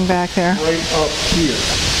airplane wing back there. right up here.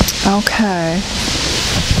 Okay.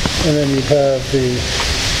 And then you'd have the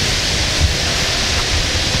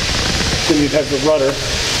rudder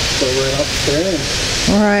go right up there.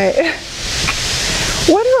 Right.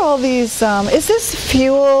 What are all these? Is this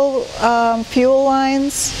fuel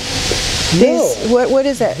lines? No. What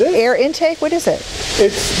is it? Air intake? What is it?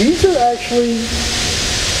 These are actually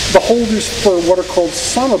the holders for what are called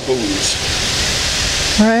sonobuoys.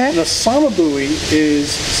 Right. And a sonobuoy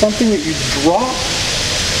is something that you drop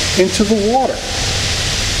into the water.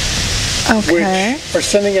 Okay. Which are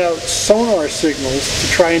sending out sonar signals to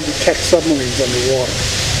try and detect submarines underwater.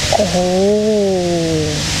 Oh,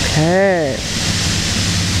 okay.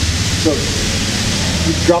 So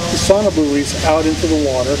you drop the sonobuoys out into the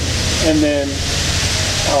water, and then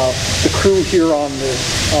the crew here on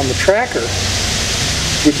the tracker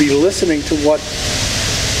would be listening to what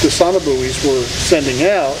the sonobuoys were sending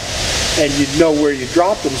out, and you'd know where you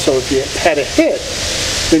dropped them. So if you had a hit,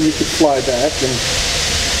 then you could fly back and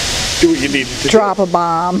do what you needed to Drop a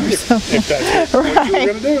bomb. If that's what you were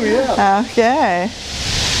going to do, yeah. Okay.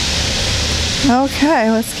 Okay,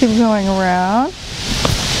 let's keep going around.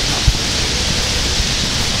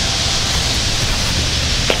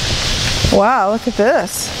 Wow, look at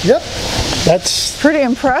this. Yep. That's pretty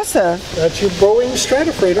impressive. That's your Boeing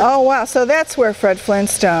Stratofreighter. Oh, wow. So that's where Fred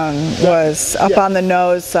Flintstone was, up on the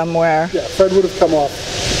nose somewhere. Yeah, Fred would have come off.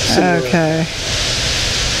 Okay.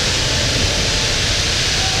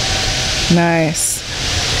 Nice.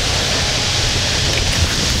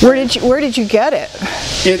 Where did you get it?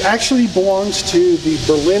 It actually belongs to the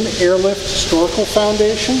Berlin Airlift Historical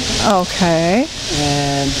Foundation. Okay.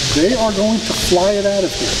 And they are going to fly it out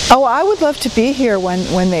of here. Oh, I would love to be here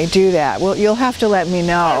when they do that. Well, you'll have to let me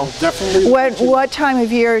know. Definitely. What time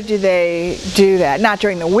of year do they do that? Not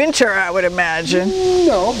during the winter, I would imagine.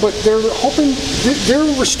 No, but they're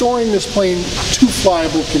restoring this plane to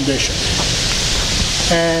flyable condition.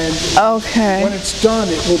 And when it's done,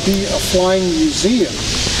 it will be a flying museum.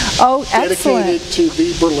 Oh, excellent. Dedicated to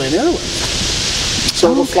the Berlin Airlift.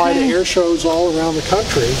 So it'll fly to air shows all around the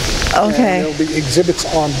country. Okay. And there'll be exhibits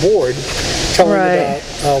on board telling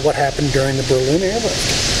about what happened during the Berlin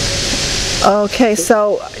Airlift. Okay,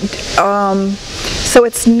 so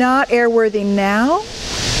it's not airworthy now?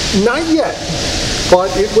 Not yet,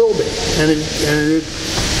 but it will be. And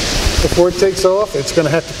before it takes off, it's going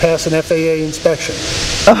to have to pass an FAA inspection.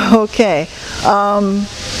 Okay.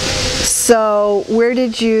 So where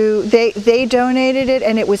did they donated it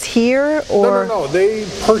and it was here, or? No, they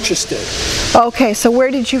purchased it. Okay, so where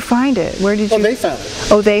did you find it? Where did you? They found it.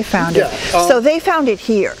 Oh, they found it. So they found it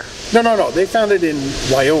here? No, they found it in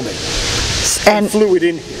Wyoming. And flew it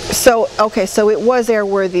in here. So, okay, so it was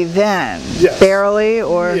airworthy then? Yes. Barely,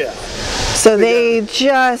 or? Yeah. So they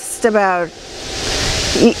just about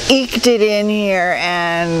eked it in here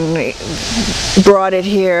and brought it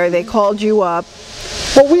here. They called you up.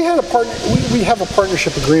 Well, we had we have a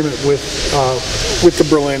partnership agreement with the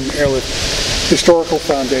Berlin Airlift Historical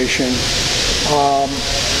Foundation,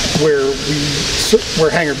 where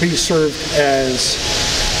Hangar B served as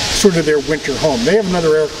sort of their winter home. They have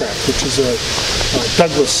another aircraft, which is a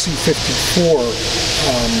Douglas C-54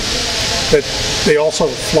 that they also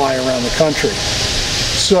fly around the country.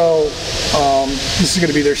 So this is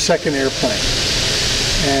going to be their second airplane,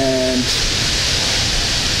 and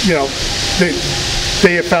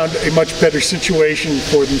they have found a much better situation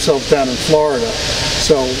for themselves down in Florida.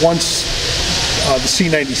 So once the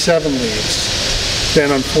C-97 leaves,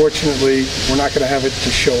 then unfortunately we're not going to have it to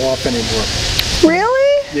show off anymore. Really?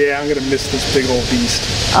 Yeah, I'm going to miss this big old beast.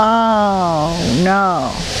 Oh,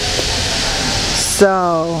 no.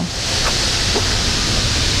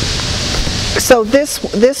 So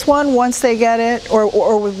this one, once they get it, or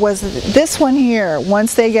was this one here,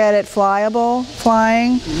 once they get it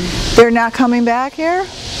flying, they're not coming back here?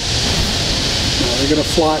 they're going to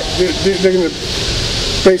fly. They're going to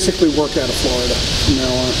basically work out of Florida from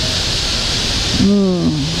now on.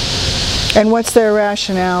 And what's their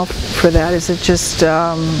rationale for that? Is it just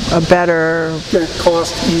a better... Yeah,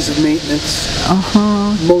 cost, ease of maintenance.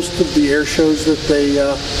 Most of the air shows that they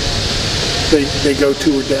go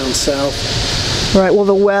to are down south. Right, well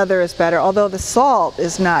the weather is better, although the salt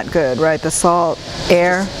is not good, right? The salt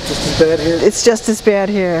air. Just as bad here? It's just as bad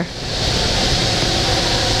here.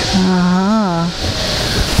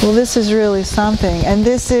 Well, this is really something. And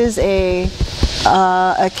this is a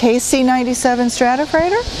C-97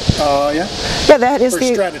 Stratotanker? Yeah. Yeah, that is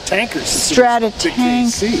the... Stratotankers.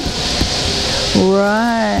 Stratotanker.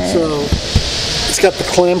 Right. So, it's got the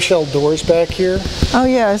clamshell doors back here. Oh,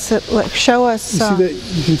 yes. Show us... You see that?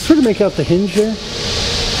 You can sort of make out the hinge there.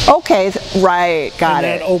 Okay, right. Got it.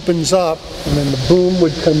 And that opens up, and then the boom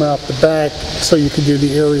would come out the back, so you could do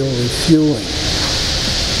the aerial refueling.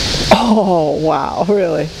 Oh, wow.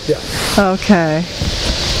 Really? Yeah. Okay.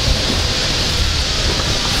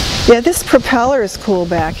 Yeah, this propeller is cool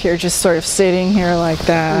back here, just sort of sitting here like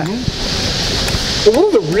that. But one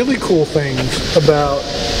of the really cool things about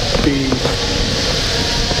the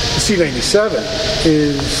C-97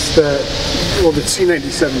 is that, well, the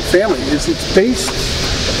C-97 family is it's based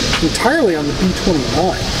entirely on the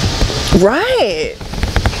B-29. Right.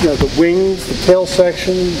 You know, the wings, the tail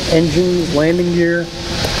section, engines, landing gear,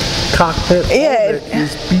 cockpit, all of it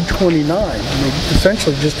is B-29. And they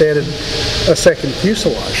essentially just added a second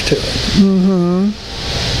fuselage to it.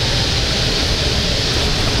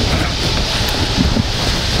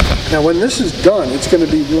 Now when this is done, it's going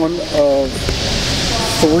to be one of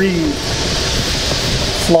 3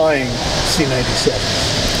 flying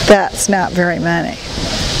C-97s. That's not very many.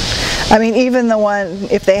 I mean, even the one,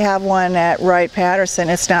 if they have one at Wright-Patterson,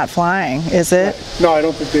 it's not flying, is it? No, I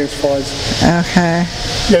don't think theirs flies. Okay.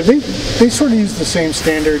 Yeah, they sort of use the same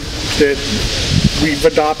standard that we've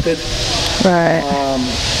adopted. Right.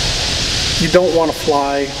 You don't want to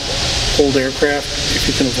fly old aircraft if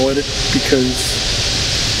you can avoid it, because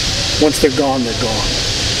once they're gone, they're gone.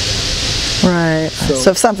 Right. So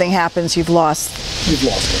if something happens, you've lost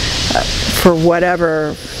it. For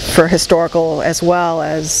whatever, for historical as well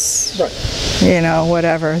as, you know,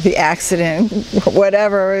 whatever, the accident,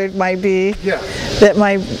 whatever it might be, that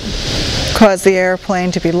might cause the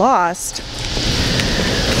airplane to be lost.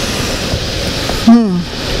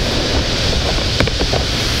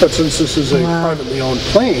 But since this is a privately owned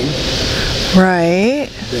plane, right,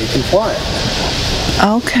 they can fly it.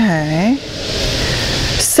 Okay.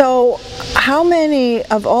 So how many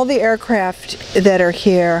of all the aircraft that are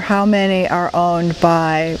here, how many are owned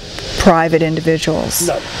by private individuals?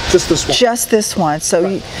 No, just this one. Just this one.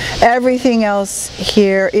 So everything else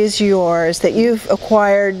here is yours that you've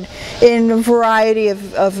acquired in a variety of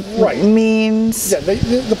means? Yeah,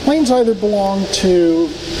 the planes either belong to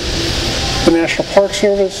the National Park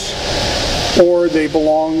Service, or they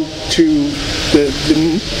belong to the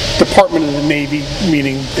Department of the Navy,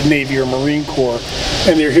 meaning the Navy or Marine Corps,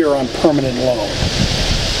 and they're here on permanent loan.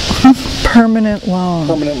 Permanent loan.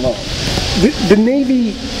 Permanent loan. The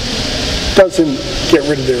Navy doesn't get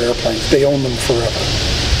rid of their airplanes. They own them forever.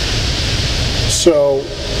 So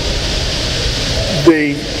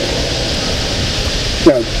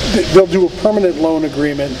they'll do a permanent loan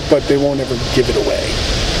agreement, but they won't ever give it away.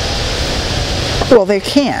 Well, they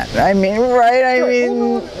can't. I mean, right? I mean,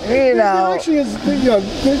 you know. There actually is,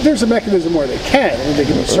 there's a mechanism where they can, and they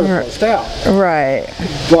can be surplused out. Right.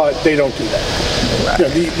 But they don't do that.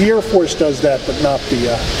 Right. The Air Force does that, but not the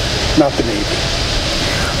Navy.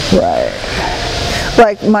 Right.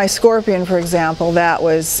 Like my Scorpion, for example, that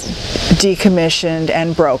was decommissioned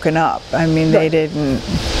and broken up. I mean, they didn't.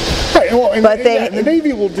 Right. Well, the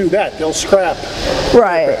Navy will do that. They'll scrap.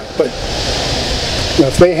 Right. Aircraft, but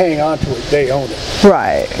if they hang on to it, they own it.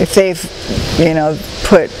 Right. If they've,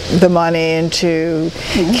 put the money into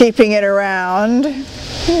keeping it around.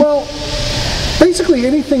 Well, basically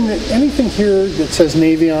anything here that says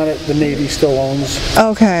Navy on it, the Navy still owns.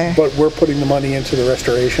 Okay. But we're putting the money into the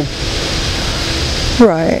restoration.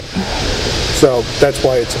 Right. So that's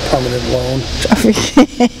why it's a permanent loan.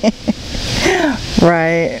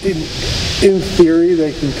 Right. In theory,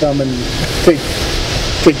 they can come and take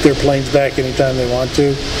their planes back anytime they want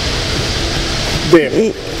to.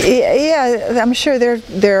 Yeah, I'm sure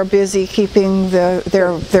they're busy keeping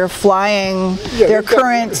they're flying their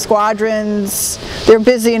current squadrons. They're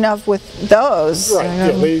busy enough with those.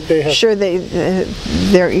 Right. They have. Sure,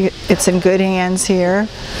 it's in good hands here.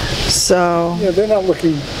 So. Yeah, they're not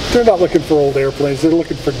looking for old airplanes. They're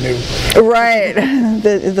looking for new. Right.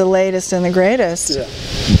 the latest and the greatest. Yeah.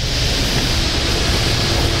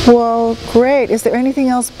 Well, great. Is there anything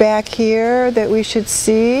else back here that we should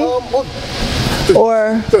see? Well,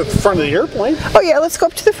 Or the front of the airplane. oh yeah, let's go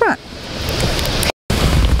up to the front.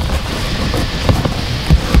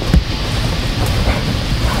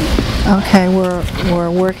 Okay,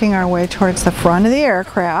 we're working our way towards the front of the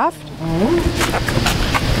aircraft.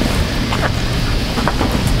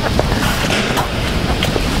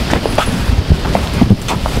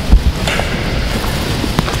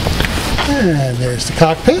 And there's the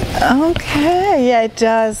cockpit. Okay, yeah, it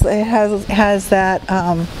does. It has that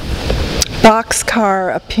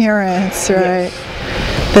boxcar appearance, right?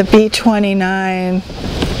 The B-29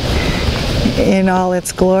 in all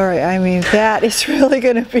its glory. I mean, that is really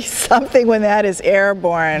going to be something when that is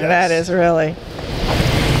airborne. Yes. That is really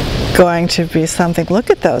going to be something. Look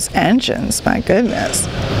at those engines, my goodness.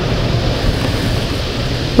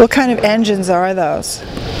 What kind of engines are those?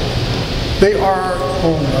 They are,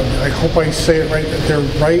 I hope I say it right, they're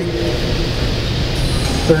right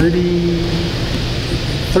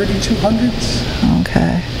 3200s.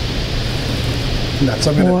 Okay. Nuts,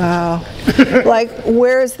 I'm gonna Wow. Like,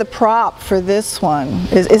 where's the prop for this one?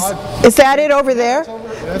 Is that it over there?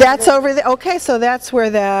 That's over there. Okay, so that's where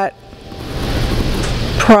that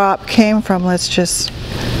prop came from. Let's just,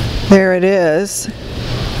 there it is.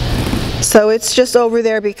 So it's just over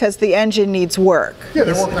there because the engine needs work. Yeah,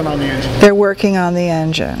 they're working on the engine. They're working on the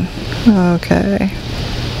engine. Okay.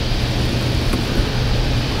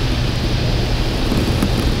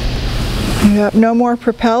 Yep, no more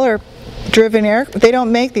propeller driven air. They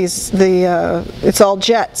don't make these, it's all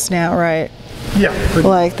jets now, right? Yeah.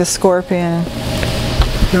 Like the Scorpion.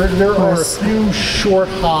 There are a few short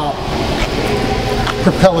hop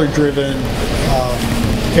propeller driven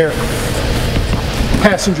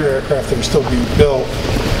passenger aircraft that are still being built.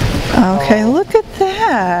 Okay, look at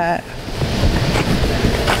that.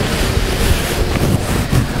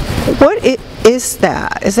 What is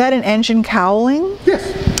that? Is that an engine cowling?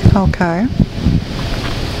 Yes. Okay.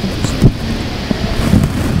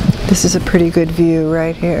 This is a pretty good view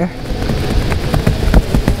right here.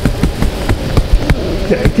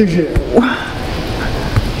 Yeah, it gives you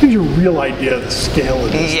a real idea of the scale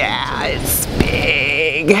of this. Yeah, it's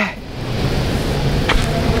big.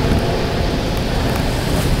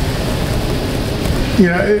 You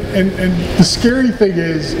know, and the scary thing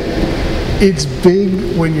is, it's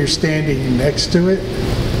big when you're standing next to it,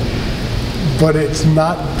 but it's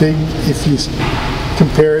not big if you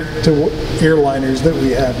compare it to airliners that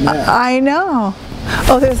we have now. I know.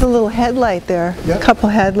 Oh, there's a little headlight there. Yep. A couple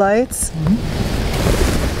headlights.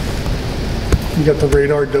 You got the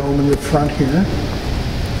radar dome in the front here.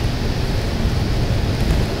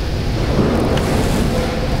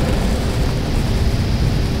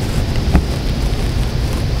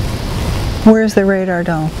 Where's the radar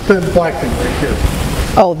dome? The black thing right here.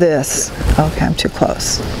 Oh, this. Okay, I'm too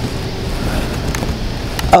close.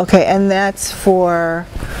 Okay, and that's for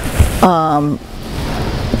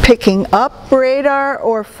picking up radar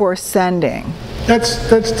or for sending? That's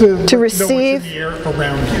to To receive? know what's in the air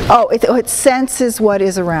around you. Oh, it senses what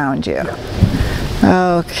is around you.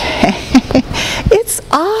 Yeah. Okay. It's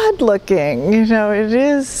odd looking, you know, it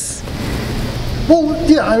is. Well,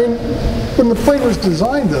 yeah, I mean, when the plane was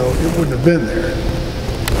designed, though, it wouldn't have been there.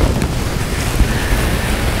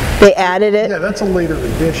 They added it? Yeah, that's a later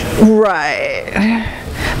addition. Right.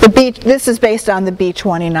 This is based on the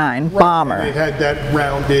B-29 bomber. And it had that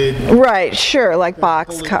rounded. Right, sure, like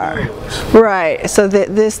boxcar. Right. So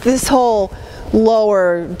this whole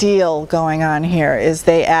lower deal going on here is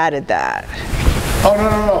they added that. Oh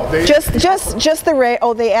no! They, Just the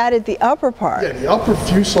oh, they added the upper part. Yeah, the upper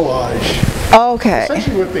fuselage. Okay.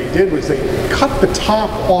 Essentially, what they did was they cut the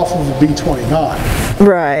top off of the B-29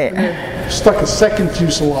 Right. and stuck a second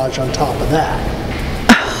fuselage on top of that.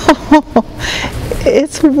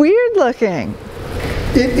 It's weird looking.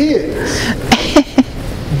 It is.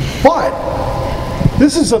 But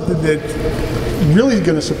this is something that really is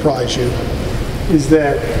going to surprise you, is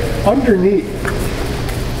that underneath,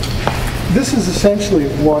 this is essentially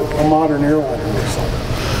what a modern airliner looks like.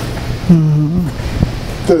 Mm-hmm.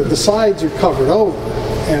 The sides are covered over,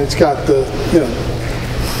 and it's got the, you know,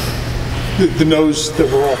 the nose that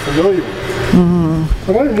we're all familiar with. Mm-hmm.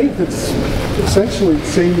 But underneath, it's essentially the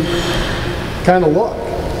same kind of look.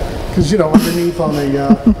 Because, you know, underneath on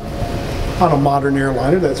a modern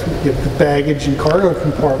airliner, that's you have the baggage and cargo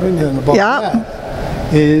compartment, and above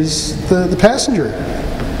that is the passenger.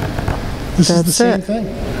 This is the same thing.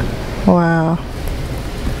 Wow.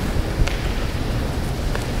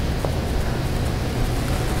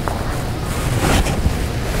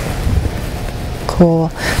 Cool.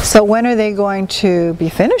 So when are they going to be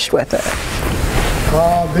finished with it?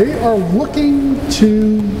 They are looking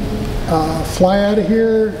to fly out of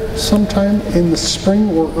here sometime in the spring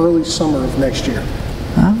or early summer of next year.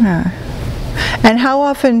 Okay. And how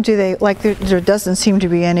often do they, like there doesn't seem to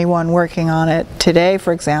be anyone working on it today,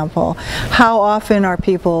 for example. How often are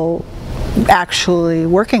people actually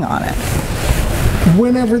working on it?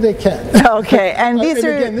 Whenever they can. Okay, and these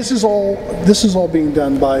are... again, this is all being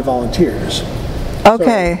done by volunteers.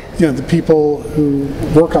 Okay. So, the people who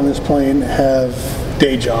work on this plane have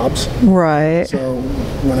day jobs. Right. So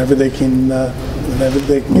whenever they can get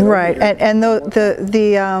right, over here. and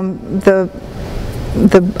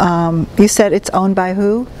you said it's owned by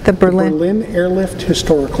who? The Berlin Airlift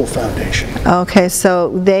Historical Foundation. Okay,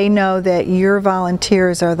 so they know that your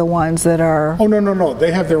volunteers are the ones that are... Oh, no.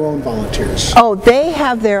 They have their own volunteers. Oh, they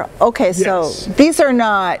have their... Okay, so yes. these are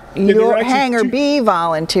not your Hangar two... B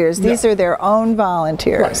volunteers. These are their own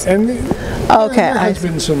volunteers. Right, and there has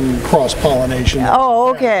been some cross-pollination.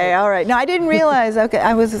 Oh, okay, all right. No, I didn't realize, okay,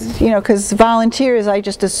 I was, because volunteers, I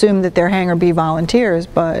just assumed that they're Hangar B volunteers,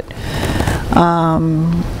 but...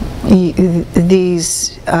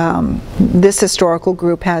 this historical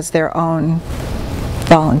group has their own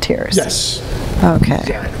volunteers. Yes. Okay.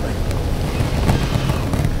 Exactly.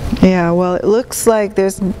 Yeah, well, it looks like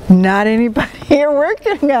there's not anybody here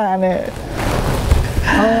working on it.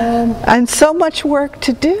 And so much work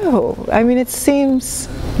to do. I mean, it seems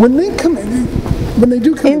when they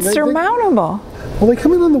do come insurmountable. Well, they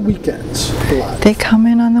come in on the weekends a lot. They come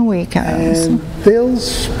in on the weekends. And they'll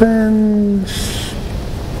spend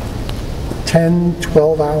 10,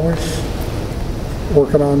 12 hours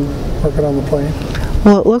working on the plane.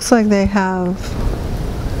 Well, it looks like they have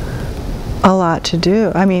a lot to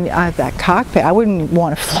do. I mean, that cockpit, I wouldn't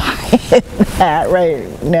want to fly in that right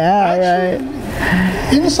now, actually,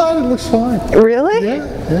 right? Inside it looks fine. Really?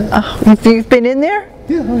 Yeah. You've been in there?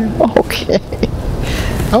 Yeah. Oh, yeah. Okay.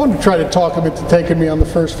 I want to try to talk them into taking me on the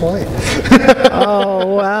first flight.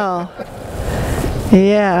 Oh, wow.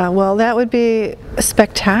 Yeah, well, that would be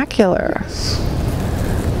spectacular.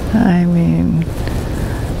 I mean,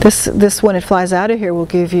 this when it flies out of here will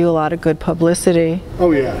give you a lot of good publicity.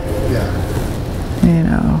 Oh, yeah.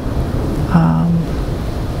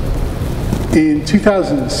 In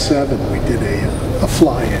 2007, we did a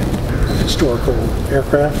fly-in of historical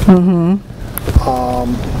aircraft.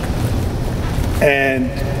 And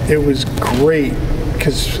it was great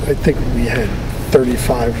because I think we had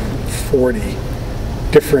 35, 40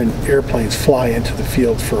 different airplanes fly into the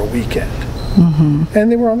field for a weekend.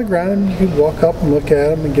 And they were on the ground and you could walk up and look at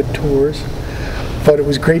them and get tours. But it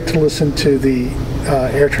was great to listen to the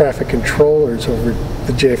air traffic controllers over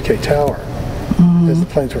the JFK Tower as the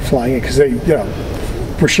planes were flying in, because they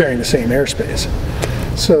were sharing the same airspace.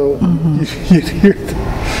 So you'd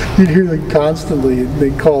hear them constantly.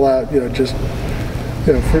 They'd call out, for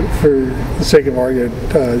the sake of argument,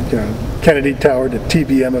 Kennedy Tower to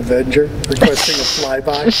TBM Avenger, requesting a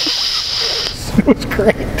flyby. It was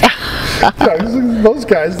great. Those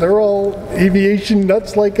guys, they're all aviation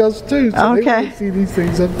nuts like us too, so they want to see these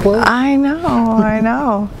things up close. I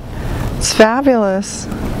know. It's fabulous.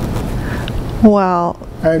 Well.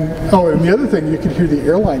 And the other thing, you could hear the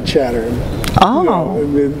airline chatter.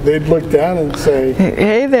 And they'd look down and say,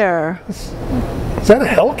 "Hey there. Is that a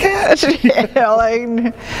Hellcat?"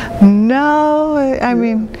 No, I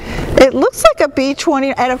mean, it looks like a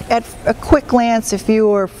B-20. At a quick glance, if you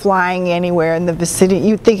were flying anywhere in the vicinity,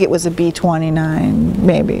 you'd think it was a B-29,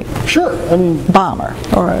 maybe. Sure, I mean, bomber,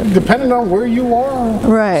 or depending on where you are,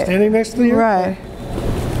 standing next to the airplane. Right.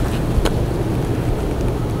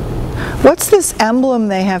 What's this emblem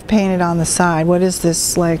they have painted on the side? What is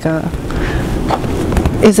this, like a?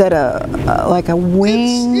 Is it like a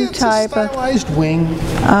wing type? It's a stylized wing.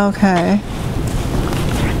 Okay.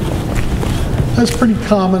 That's pretty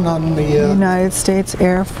common on the United States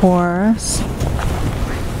Air Force.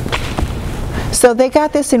 So they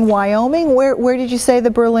got this in Wyoming. Where did you say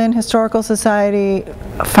the Berlin Historical Society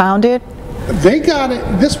found it? They got it.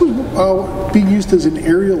 This was being used as an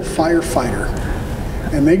aerial firefighter,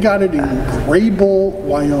 and they got it in Graybull,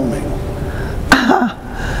 Wyoming.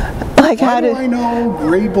 Like Why do I know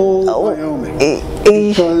Graybull, Wyoming?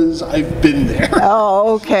 Because I've been there.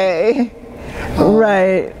 Oh, okay.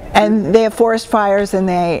 Right. And they have forest fires, and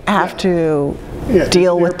they have to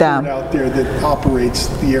deal with them. Out there that operates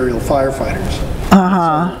the aerial firefighters.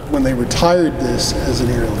 So when they retired this as an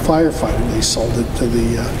aerial firefighter, they sold it to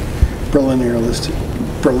the Berlin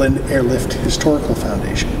Airlift Historical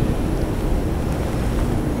Foundation.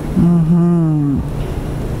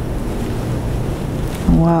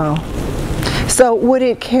 Wow. So would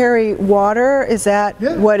it carry water? Is that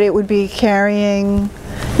what it would be carrying?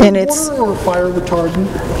 And it's water or fire retardant.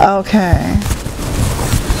 okay.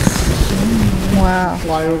 Wow.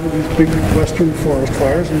 Fly over these big western forest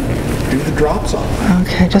fires and do the drops off.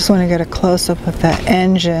 Okay, just want to get a close-up of that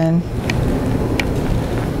engine.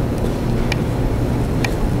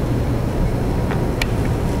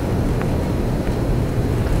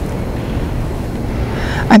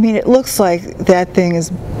 I mean, it looks like that thing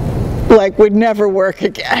is like would never work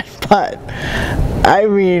again, but I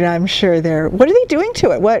mean, I'm sure they're. What are they doing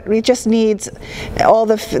to it? What it just needs, all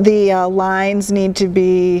the lines need to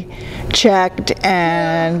be checked,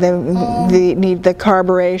 and they need the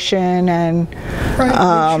carburation and.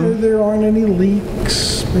 Right. Make sure there aren't any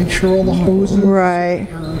leaks. Make sure all the hoses. Right.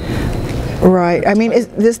 Right. I mean,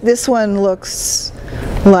 this one looks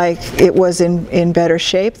like it was in better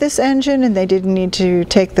shape, this engine, and they didn't need to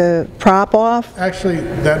take the prop off? Actually,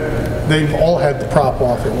 they've all had the prop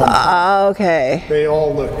off at one time. Okay. They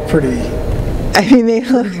all look pretty, I mean, they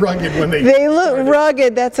look rugged when they look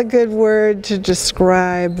rugged. That's a good word to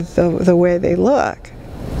describe the way they look.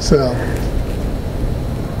 So.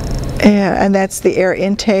 Yeah, and that's the air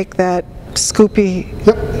intake, that scoopy.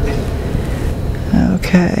 Yep.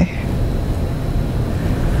 Okay.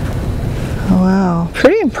 Wow,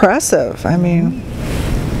 pretty impressive. I mean,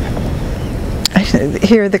 I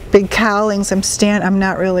hear the big cowlings. I'm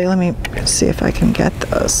not really, let me see if I can get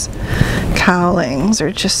those. Cowlings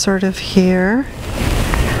are just sort of here.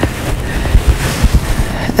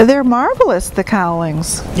 They're marvelous, the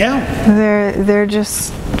cowlings. Yeah. They're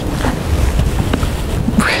just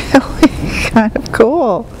really kind of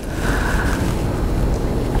cool.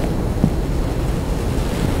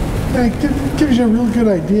 It gives you a real good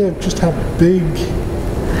idea of just how big.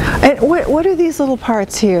 And what are these little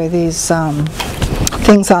parts here? These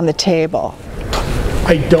things on the table?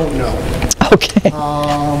 I don't know. Okay.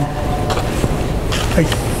 I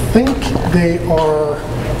think they are.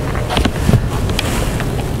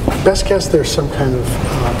 Best guess there's some kind of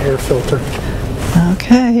air filter.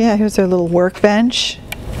 Okay. Yeah. Here's their little workbench.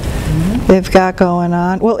 They've got going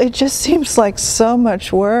on. Well, it just seems like so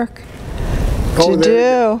much work.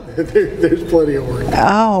 There's plenty of work.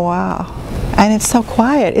 Oh wow, and it's so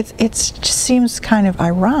quiet. It just seems kind of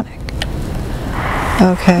ironic.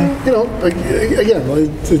 Okay. You know, again,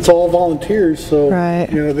 it's all volunteers, so right.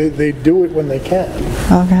 You know they do it when they can.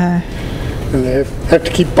 Okay. And they have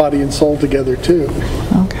to keep body and soul together too.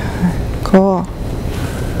 Okay. Cool.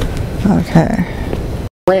 Okay.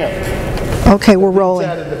 Ramp. Okay, we're rolling.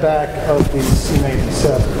 It's out in the back of the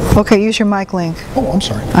C-97. Okay, use your mic link. Oh, I'm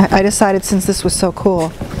sorry. I decided since this was so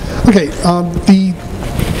cool. Okay,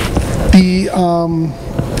 the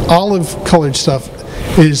olive-colored stuff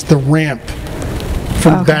is the ramp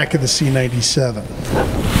from the back of the C-97.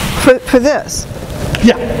 For this?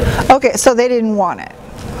 Yeah. Okay, so they didn't want it.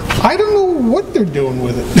 I don't know what they're doing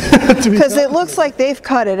with it. Because it looks like they've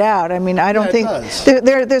cut it out. I mean, I don't think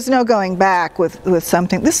there's no going back with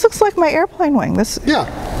something. This looks like my airplane wing. This. Yeah.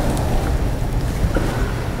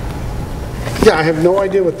 Yeah, I have no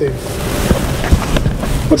idea what they've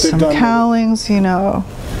done. Some cowlings, you know.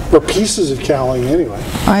 Or pieces of cowling, anyway.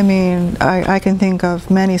 I mean, I can think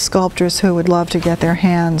of many sculptors who would love to get their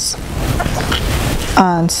hands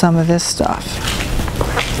on some of this stuff.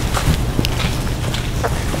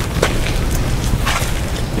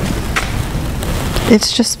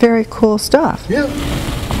 It's just very cool stuff. Yeah.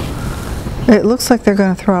 It looks like they're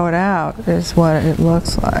going to throw it out, is what it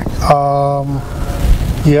looks like.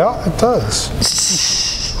 Yeah, it does.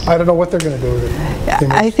 I don't know what they're going to do with it.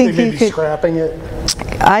 I think they may you be could. Scrapping it.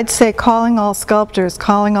 I'd say calling all sculptors.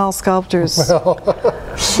 Well.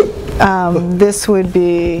 This would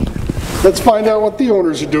be. Let's find out what the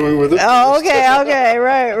owners are doing with it. Oh, okay,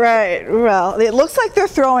 right. Well, it looks like they're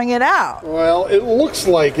throwing it out. Well, it looks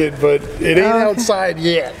like it, but it ain't outside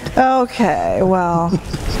yet. Okay, well.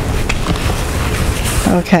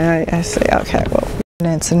 Okay, I see. Okay, well, in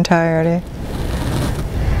its entirety.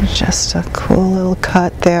 Just a cool little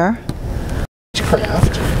cut there.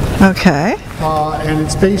 Craft. Okay. And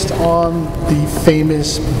it's based on the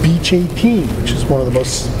famous Beech 18, which is one of the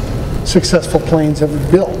most successful planes ever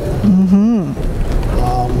built.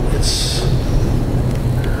 It's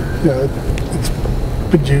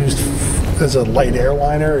been used as a light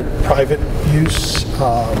airliner, private use.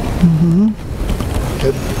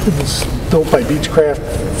 It was built by Beechcraft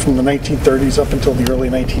from the 1930s up until the early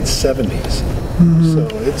 1970s. So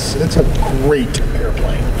it's a great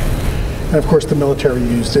airplane. And of course the military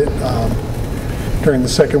used it during the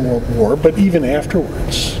Second World War, but even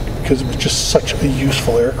afterwards, because it was just such a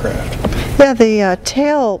useful aircraft. Yeah, the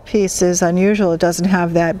tail piece is unusual. It doesn't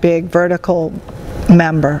have that big vertical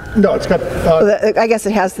member? No, it's got I guess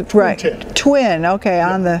it has the right tip. twin. Okay,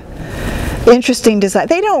 on the interesting design.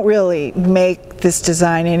 They don't really make this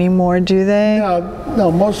design anymore, do they?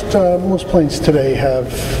 no. Most planes today have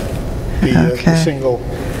the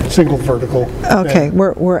single vertical. Okay,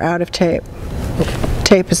 we're out of tape.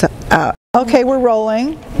 Tape is out. Okay, we're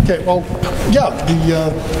rolling. Okay, well, yeah,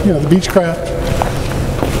 the Beechcraft.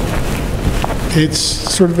 It's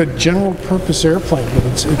sort of a general purpose airplane, but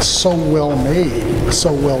it's so well made,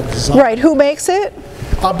 so well designed. Right, who makes it?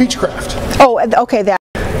 Beechcraft. Oh, okay, that.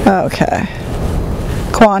 Okay.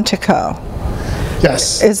 Quantico.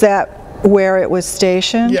 Yes. Is that where it was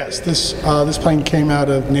stationed? Yes, this plane came out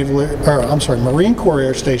of Marine Corps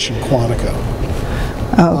Air Station Quantico.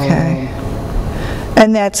 Okay.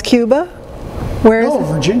 And that's Cuba? Where is it?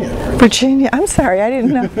 Virginia. Virginia. I'm sorry, I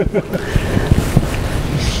didn't know.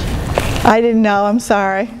 I didn't know, I'm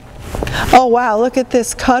sorry. Oh wow, look at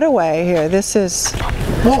this cutaway here. This is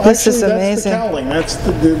amazing. That's the cowling. That's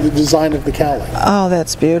the design of the cowling. Oh,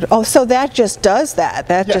 that's beautiful. Oh, so that just does that.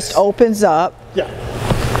 That just opens up. Yeah.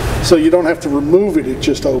 So you don't have to remove it, it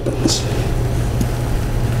just opens.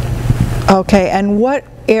 Okay, and what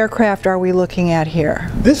aircraft are we looking at here?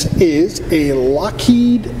 This is a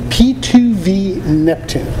Lockheed P-2V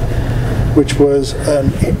Neptune, which was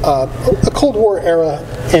a Cold War era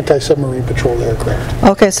anti-submarine patrol aircraft.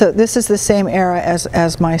 Okay, so this is the same era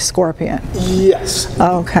as my Scorpion. Yes.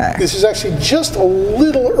 Okay. This is actually just a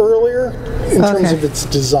little earlier in terms of its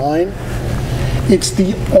design. It's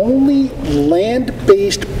the only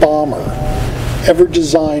land-based bomber ever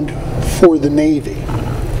designed for the Navy.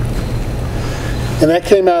 And that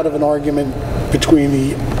came out of an argument between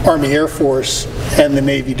the Army Air Force and the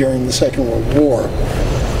Navy during the Second World War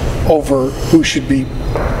over who should be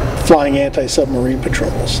flying anti-submarine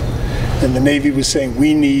patrols. And the Navy was saying,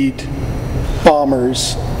 we need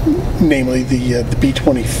bombers, namely the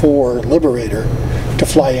B-24 Liberator, to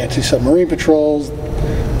fly anti-submarine patrols.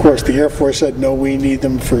 Of course, the Air Force said, no, we need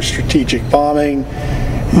them for strategic bombing.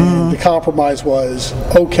 And the compromise was,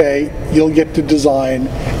 okay, you'll get to design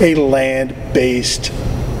a land-based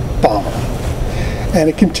bomber. And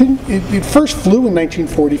it continued. It first flew in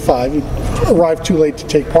 1945. It arrived too late to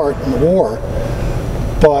take part in the war,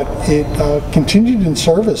 but it continued in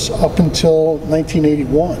service up until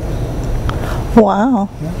 1981. Wow.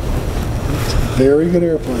 Yeah. It's a very good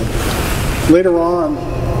airplane. Later on,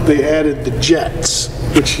 they added the jets,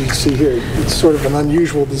 which you see here. It's sort of an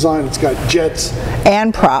unusual design. It's got jets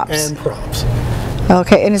and props. And props.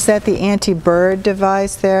 Okay, and is that the anti-bird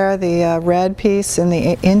device there, the red piece in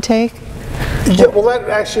the intake? Yeah, well, that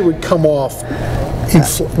actually would come off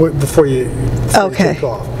before you take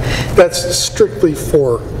off. That's strictly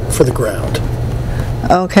for the ground.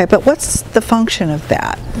 Okay, but what's the function of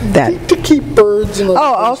that? To keep birds and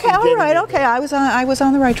oh, okay, all right, okay. I was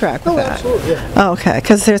on the right track with that. Absolutely, yeah. Okay,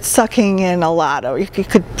 because they're sucking in a lot. You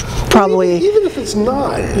could probably even if it's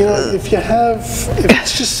not, if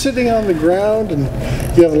it's just sitting on the ground and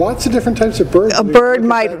you have lots of different types of birds. A bird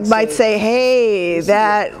might say, "Hey,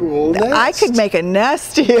 that cool I could make a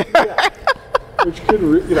nest here." Yeah. Which could,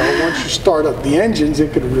 once you start up the engines,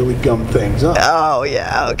 it could really gum things up. Oh,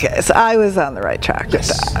 yeah, okay. So I was on the right track with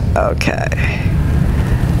that. Okay.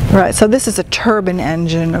 Right, so this is a turbine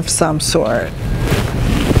engine of some sort.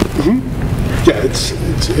 Mm-hmm. Yeah, it's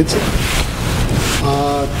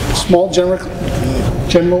a small General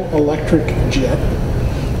Electric jet.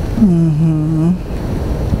 Mm-hmm.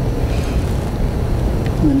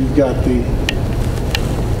 And then you've got the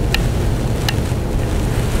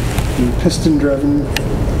piston-driven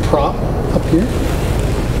prop up here.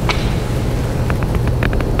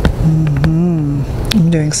 Mm-hmm. I'm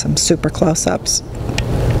doing some super close-ups.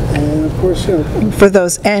 And of course, for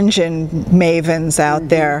those engine mavens out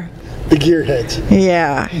there. The gearheads.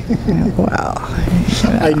 Yeah. Well.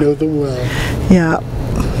 I know them well. Yeah.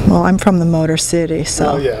 Well, I'm from the Motor City,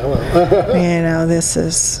 so. Oh yeah. Well. This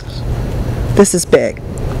is big.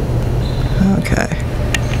 Okay.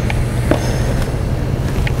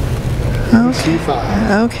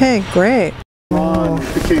 Okay, great.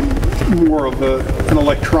 It became more of an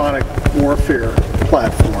electronic warfare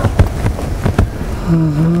platform.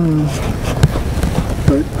 Mm-hmm.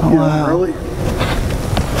 But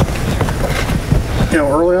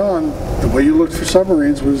early on, the way you looked for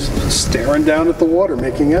submarines was staring down at the water,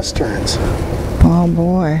 making S-turns. Oh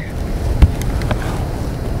boy.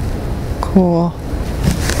 Cool.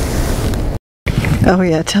 Oh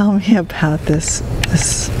yeah, tell me about this.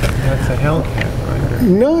 That's a Hellcat, right?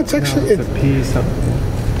 No, it's actually it's a P something.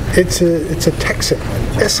 It's a Texan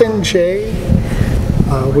SNJ,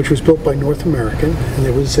 which was built by North American, and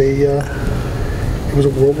it was It was a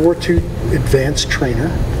World War II advanced trainer.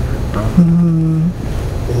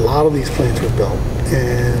 A lot of these planes were built,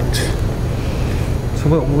 and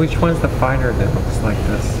So which one's the fighter that looks like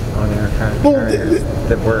this on aircraft Well, carriers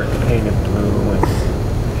that were painted blue? And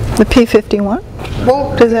The P-51?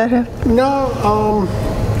 well, Does that have? no,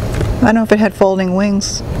 I don't know if it had folding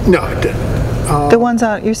wings. no, it didn't. The ones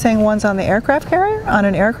on, you're saying ones on the aircraft carrier? On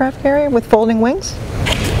an aircraft carrier with folding wings?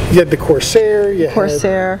 You had the Corsair, you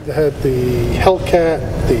Corsair. had the Hellcat,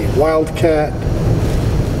 the Wildcat.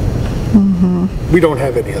 We don't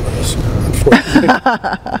have any of those, unfortunately.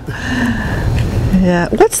 Yeah.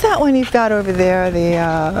 What's that one you've got over there?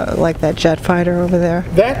 The like that jet fighter over there?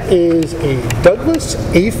 That is a Douglas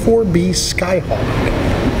A4B Skyhawk.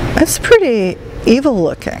 That's pretty evil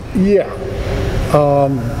looking. Yeah.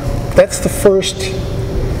 That's the first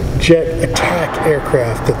jet attack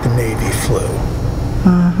aircraft that the Navy flew.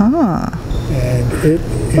 And it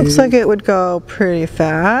Looks like it would go pretty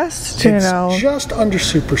fast, you it's know. just under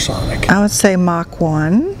supersonic. I would say Mach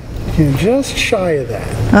 1. And just shy of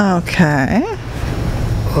that. Okay.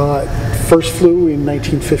 First flew in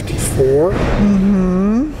 1954.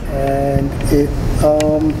 And it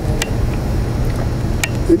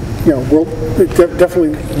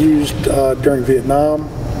definitely used during Vietnam,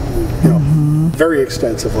 very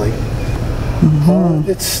extensively.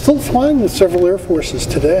 It's still flying with several air forces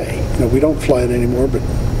today. We don't fly it anymore, but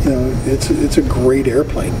it's a great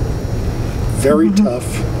airplane. Very tough.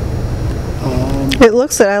 It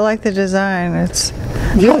looks it. I like the design.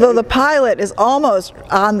 Although the pilot is almost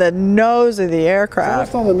on the nose of the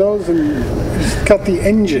aircraft. Almost on the nose, and he's got the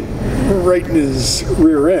engine right in his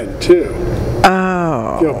rear end too.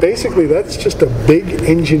 Oh. Basically that's just a big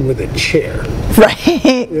engine with a chair.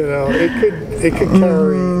 Right. It could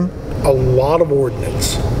carry a lot of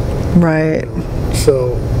ordnance. Right.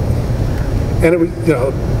 So, and it was,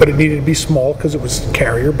 but it needed to be small because it was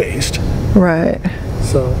carrier based. Right.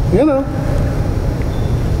 So, there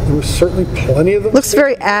was certainly plenty of them. Looks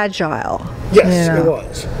very agile. Yes, it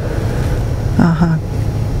was.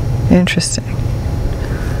 Interesting.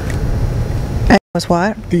 And it was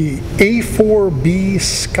what? The A4B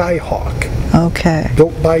Skyhawk. Okay.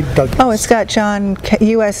 Built by Douglas. Oh, it's got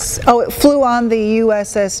it flew on the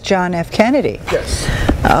USS John F. Kennedy. Yes.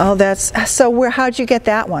 Oh, so how'd you get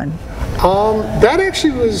that one? That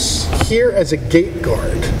actually was here as a gate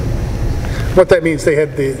guard. What that means, they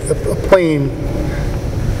had a plane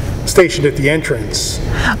stationed at the entrance.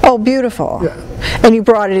 Oh, beautiful. Yeah. And you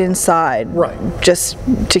brought it inside. Right. Just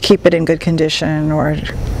to keep it in good condition or...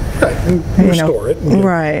 Right, and restore it.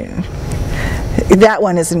 Right. That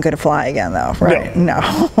one isn't going to fly again, though, right? No.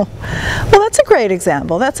 Well, that's a great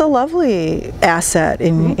example. That's a lovely asset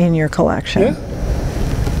in your collection. Yeah.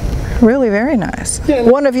 Really very nice. Yeah.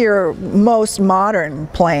 One of your most modern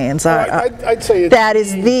planes. I'd say it's that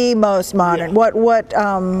is the most modern. Yeah. What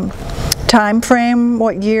time frame?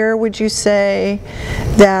 What year would you say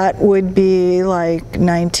that would be? Like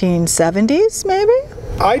 1970s, maybe?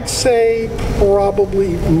 I'd say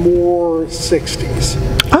probably more 60s.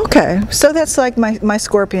 Okay, so that's like my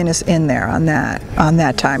Scorpion is in there on that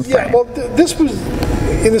time frame. Yeah, well, this was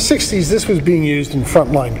in the 60s. This was being used in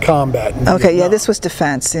frontline combat. Okay, yeah, this was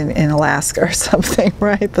defense in Alaska or something,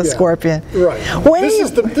 right? The Scorpion. Right.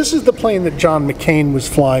 This is the plane that John McCain was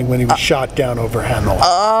flying when he was shot down over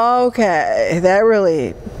Hallowell. Okay, that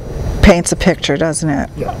really paints a picture, doesn't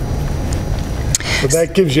it? Yeah. So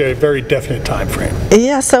that gives you a very definite time frame.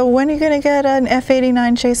 Yeah. So when are you going to get an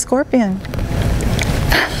F-89 Chase Scorpion?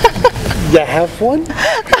 You have one?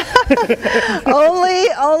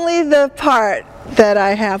 only the part that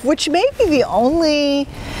I have, which may be the only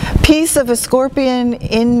piece of a Scorpion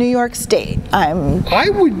in New York State.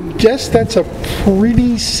 I would guess that's a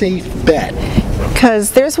pretty safe bet.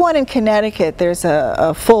 Because there's one in Connecticut. There's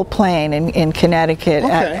a full plane in Connecticut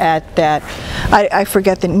at that, I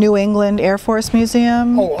forget, the New England Air Force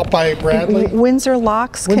Museum. Oh, up by Bradley? Windsor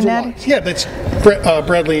Locks, Connecticut. Locks. Yeah, that's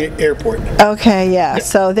Bradley Airport. Okay, yeah.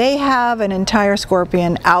 So they have an entire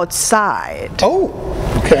Scorpion outside. Oh,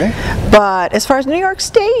 okay. But as far as New York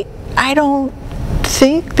State, I don't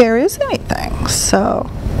think there is anything. So,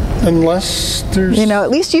 unless there's...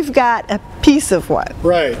 at least you've got a piece of one.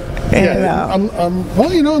 Right. Yeah.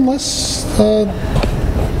 Unless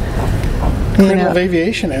Cradle of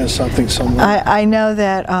Aviation has something somewhere. I know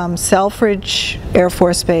that Selfridge Air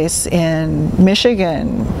Force Base in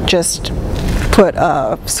Michigan just put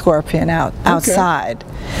a Scorpion outside.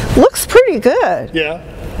 Looks pretty good. Yeah.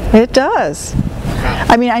 It does.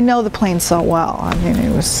 I mean, I know the plane so well. I mean,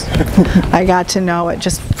 I got to know it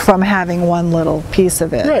just from having one little piece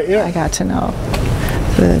of it. Right, yeah. I got to know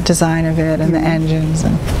the design of it and the engines.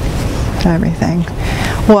 And everything.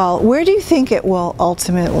 Well, where do you think it will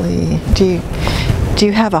ultimately, do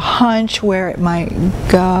you have a hunch where it might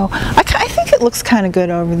go? I think it looks kind of good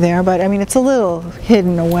over there, but I mean, it's a little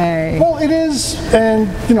hidden away. Well, it is, and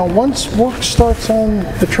you know, once work starts on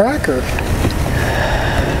the tracker.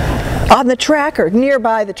 On the tracker,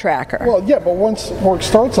 nearby the tracker. Well, yeah, but once work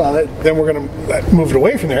starts on it, then we're going to move it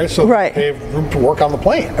away from there, so Right. they have room to work on the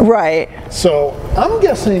plane. Right. So I'm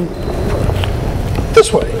guessing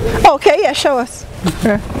this way. Okay, yeah, show us.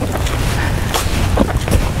 Sure.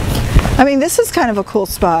 I mean, this is kind of a cool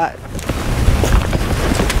spot.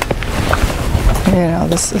 You know,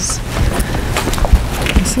 this is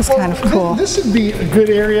kind of cool. This would be a good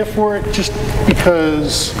area for it, just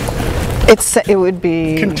because It would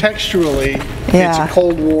be contextually, Yeah. it's a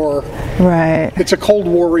Cold War. right. It's a Cold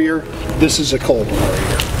Warrior. This is a Cold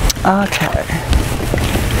Warrior. Okay.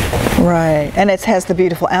 Right, and it has the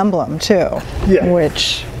beautiful emblem too, Yeah.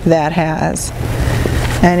 which that has.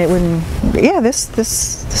 And it wouldn't. Yeah,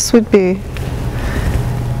 this would be.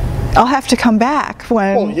 I'll have to come back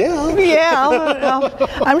when. Well, yeah. Yeah,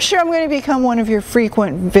 I'm sure I'm going to become one of your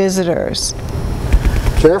frequent visitors.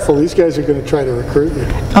 Careful, these guys are going to try to recruit you.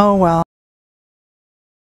 Oh well.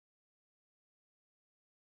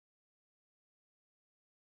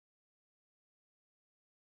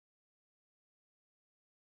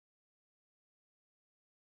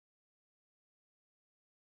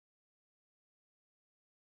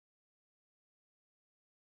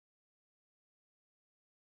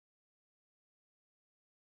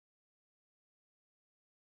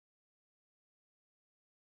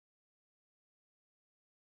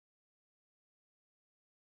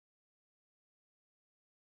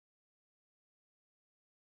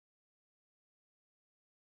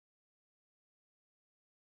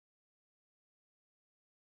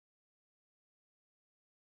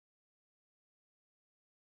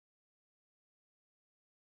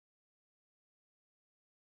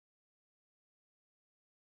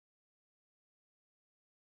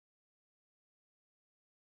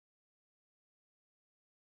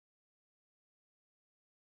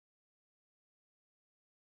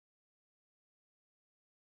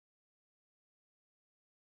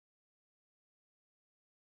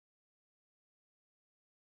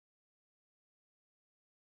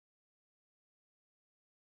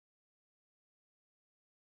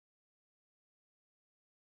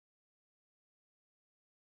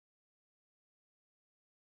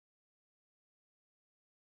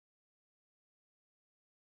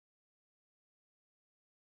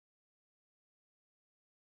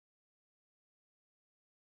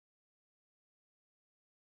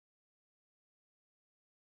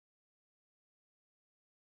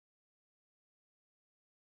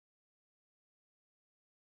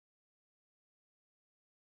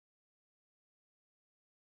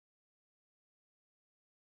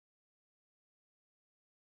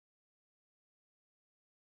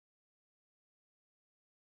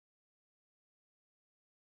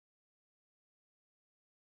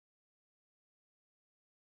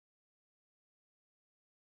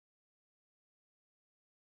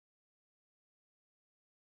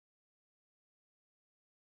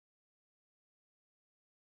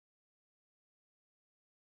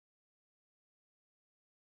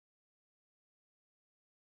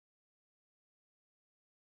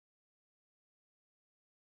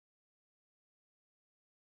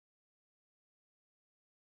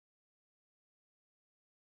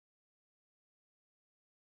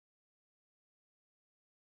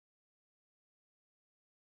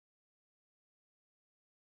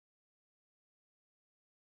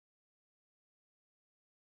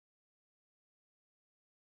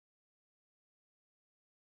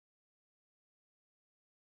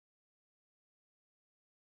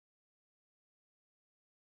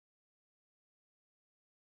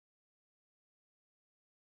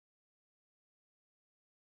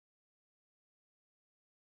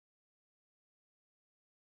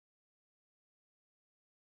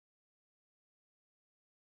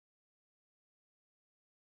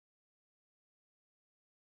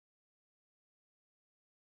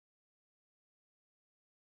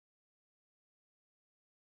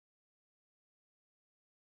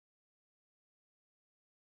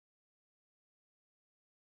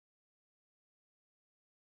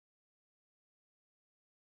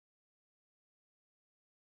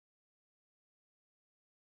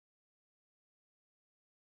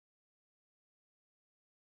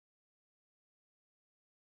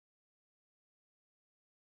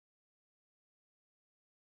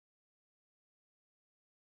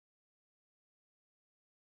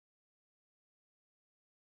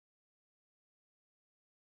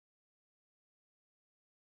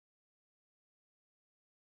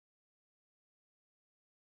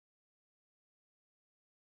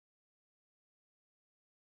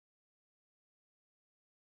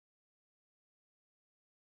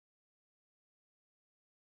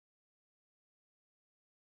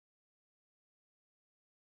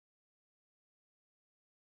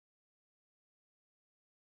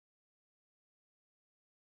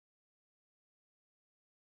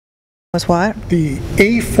 Was what? The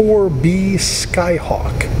A4B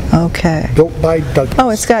Skyhawk, Okay. built by Douglas. Oh,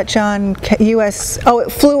 it's got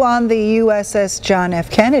it flew on the USS John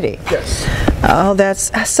F. Kennedy. Yes. Oh,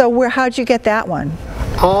 so how'd you get that one?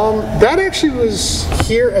 That actually was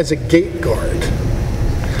here as a gate guard.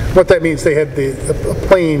 What that means, they had a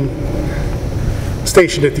plane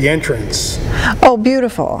stationed at the entrance. Oh,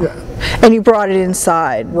 beautiful. Yeah. And you brought it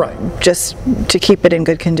inside. Right. Just to keep it in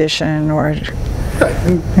good condition or... Right,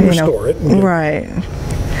 and restore it. And right.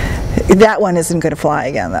 That one isn't going to fly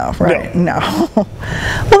again, though, right? No. Well,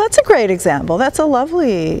 that's a great example. That's a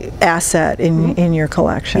lovely asset in your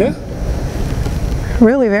collection. Yeah.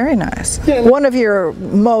 Really very nice. Yeah. One of your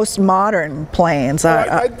most modern planes.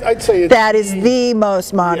 I'd say it's that is the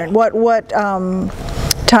most modern. Yeah. What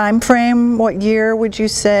time frame? What year would you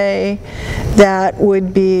say that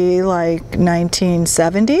would be? Like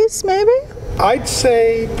 1970s, maybe? I'd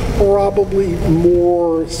say probably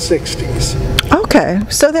more 60s. Okay,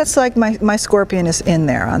 so that's like my Scorpion is in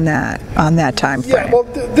there on that time frame. Yeah, well,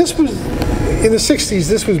 this was in the 60s.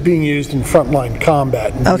 This was being used in frontline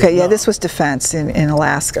combat. Okay, yeah, this was defense in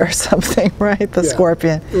Alaska or something, right? The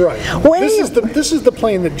Scorpion. Right. This is the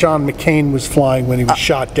plane that John McCain was flying when he was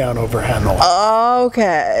shot down over Hallowell.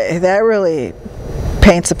 Okay, that really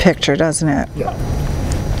paints a picture, doesn't it? Yeah.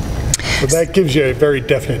 So that gives you a very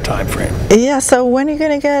definite time frame. Yeah. So when are you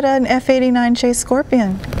going to get an F-89J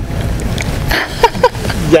Scorpion?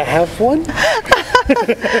 You have one?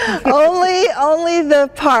 only the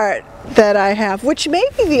part that I have, which may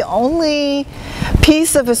be the only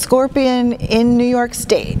piece of a Scorpion in New York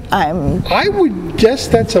State. I would guess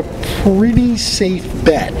that's a pretty safe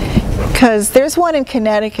bet. Because there's one in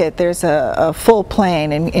Connecticut. There's a full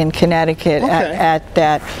plane in Connecticut at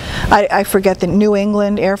that, I forget, the New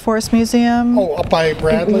England Air Force Museum. Oh, up by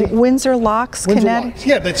Bradley? Windsor Locks, Connecticut. Locks.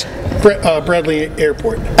 Yeah, that's Bradley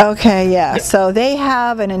Airport. Okay, yeah. So they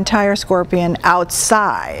have an entire Scorpion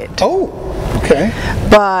outside. Oh, okay.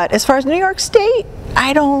 But as far as New York State,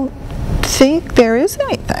 I don't think there is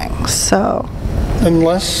anything. So,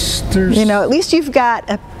 unless there's... at least you've got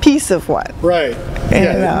a piece of one. Right.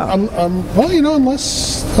 Yeah. Well,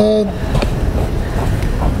 unless Cradle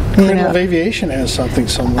of Aviation has something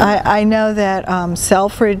somewhere. I know that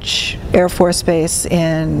Selfridge Air Force Base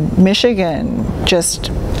in Michigan just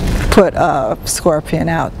put a Scorpion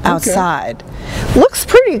outside. Looks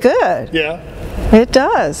pretty good. Yeah. It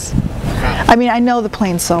does. I mean, I know the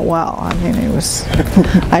plane so well. I mean,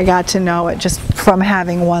 I got to know it just from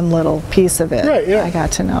having one little piece of it. Right, yeah. I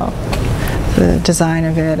got to know the design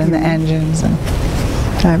of it and the engines and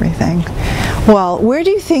everything. Well, where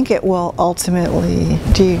do you think it will ultimately,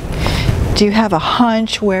 do you have a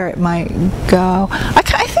hunch where it might go?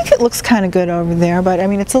 I think it looks kind of good over there, but I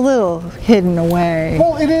mean, it's a little hidden away.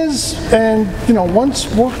 Well, it is, and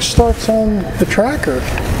once work starts on the tracker.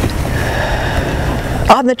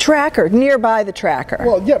 On the tracker, nearby the tracker.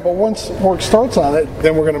 Well, yeah, but once work starts on it,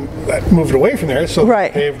 then we're going to move it away from there so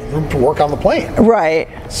they have room to work on the plane. Right.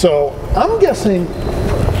 So I'm guessing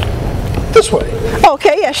this way.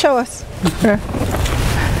 Okay, yeah, show us.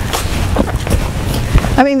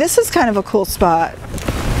 I mean, this is kind of a cool spot.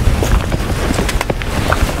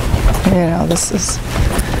 This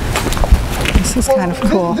is kind of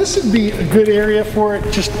cool. This would be a good area for it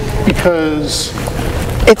just because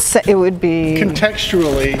it would be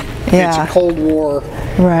contextually, it's a Cold War.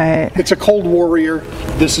 Right. It's a Cold Warrior.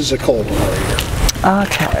 This is a Cold Warrior.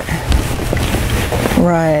 Okay.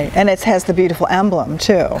 Right. And it has the beautiful emblem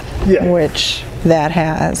too, which that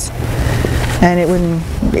has. And it wouldn't.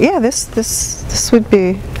 Yeah. This would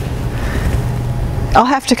be. I'll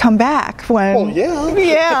have to come back when. Oh yeah.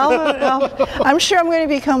 Yeah. I'm sure I'm going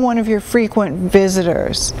to become one of your frequent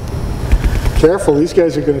visitors. Careful, these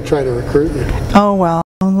guys are going to try to recruit you. Oh well.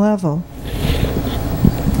 Level.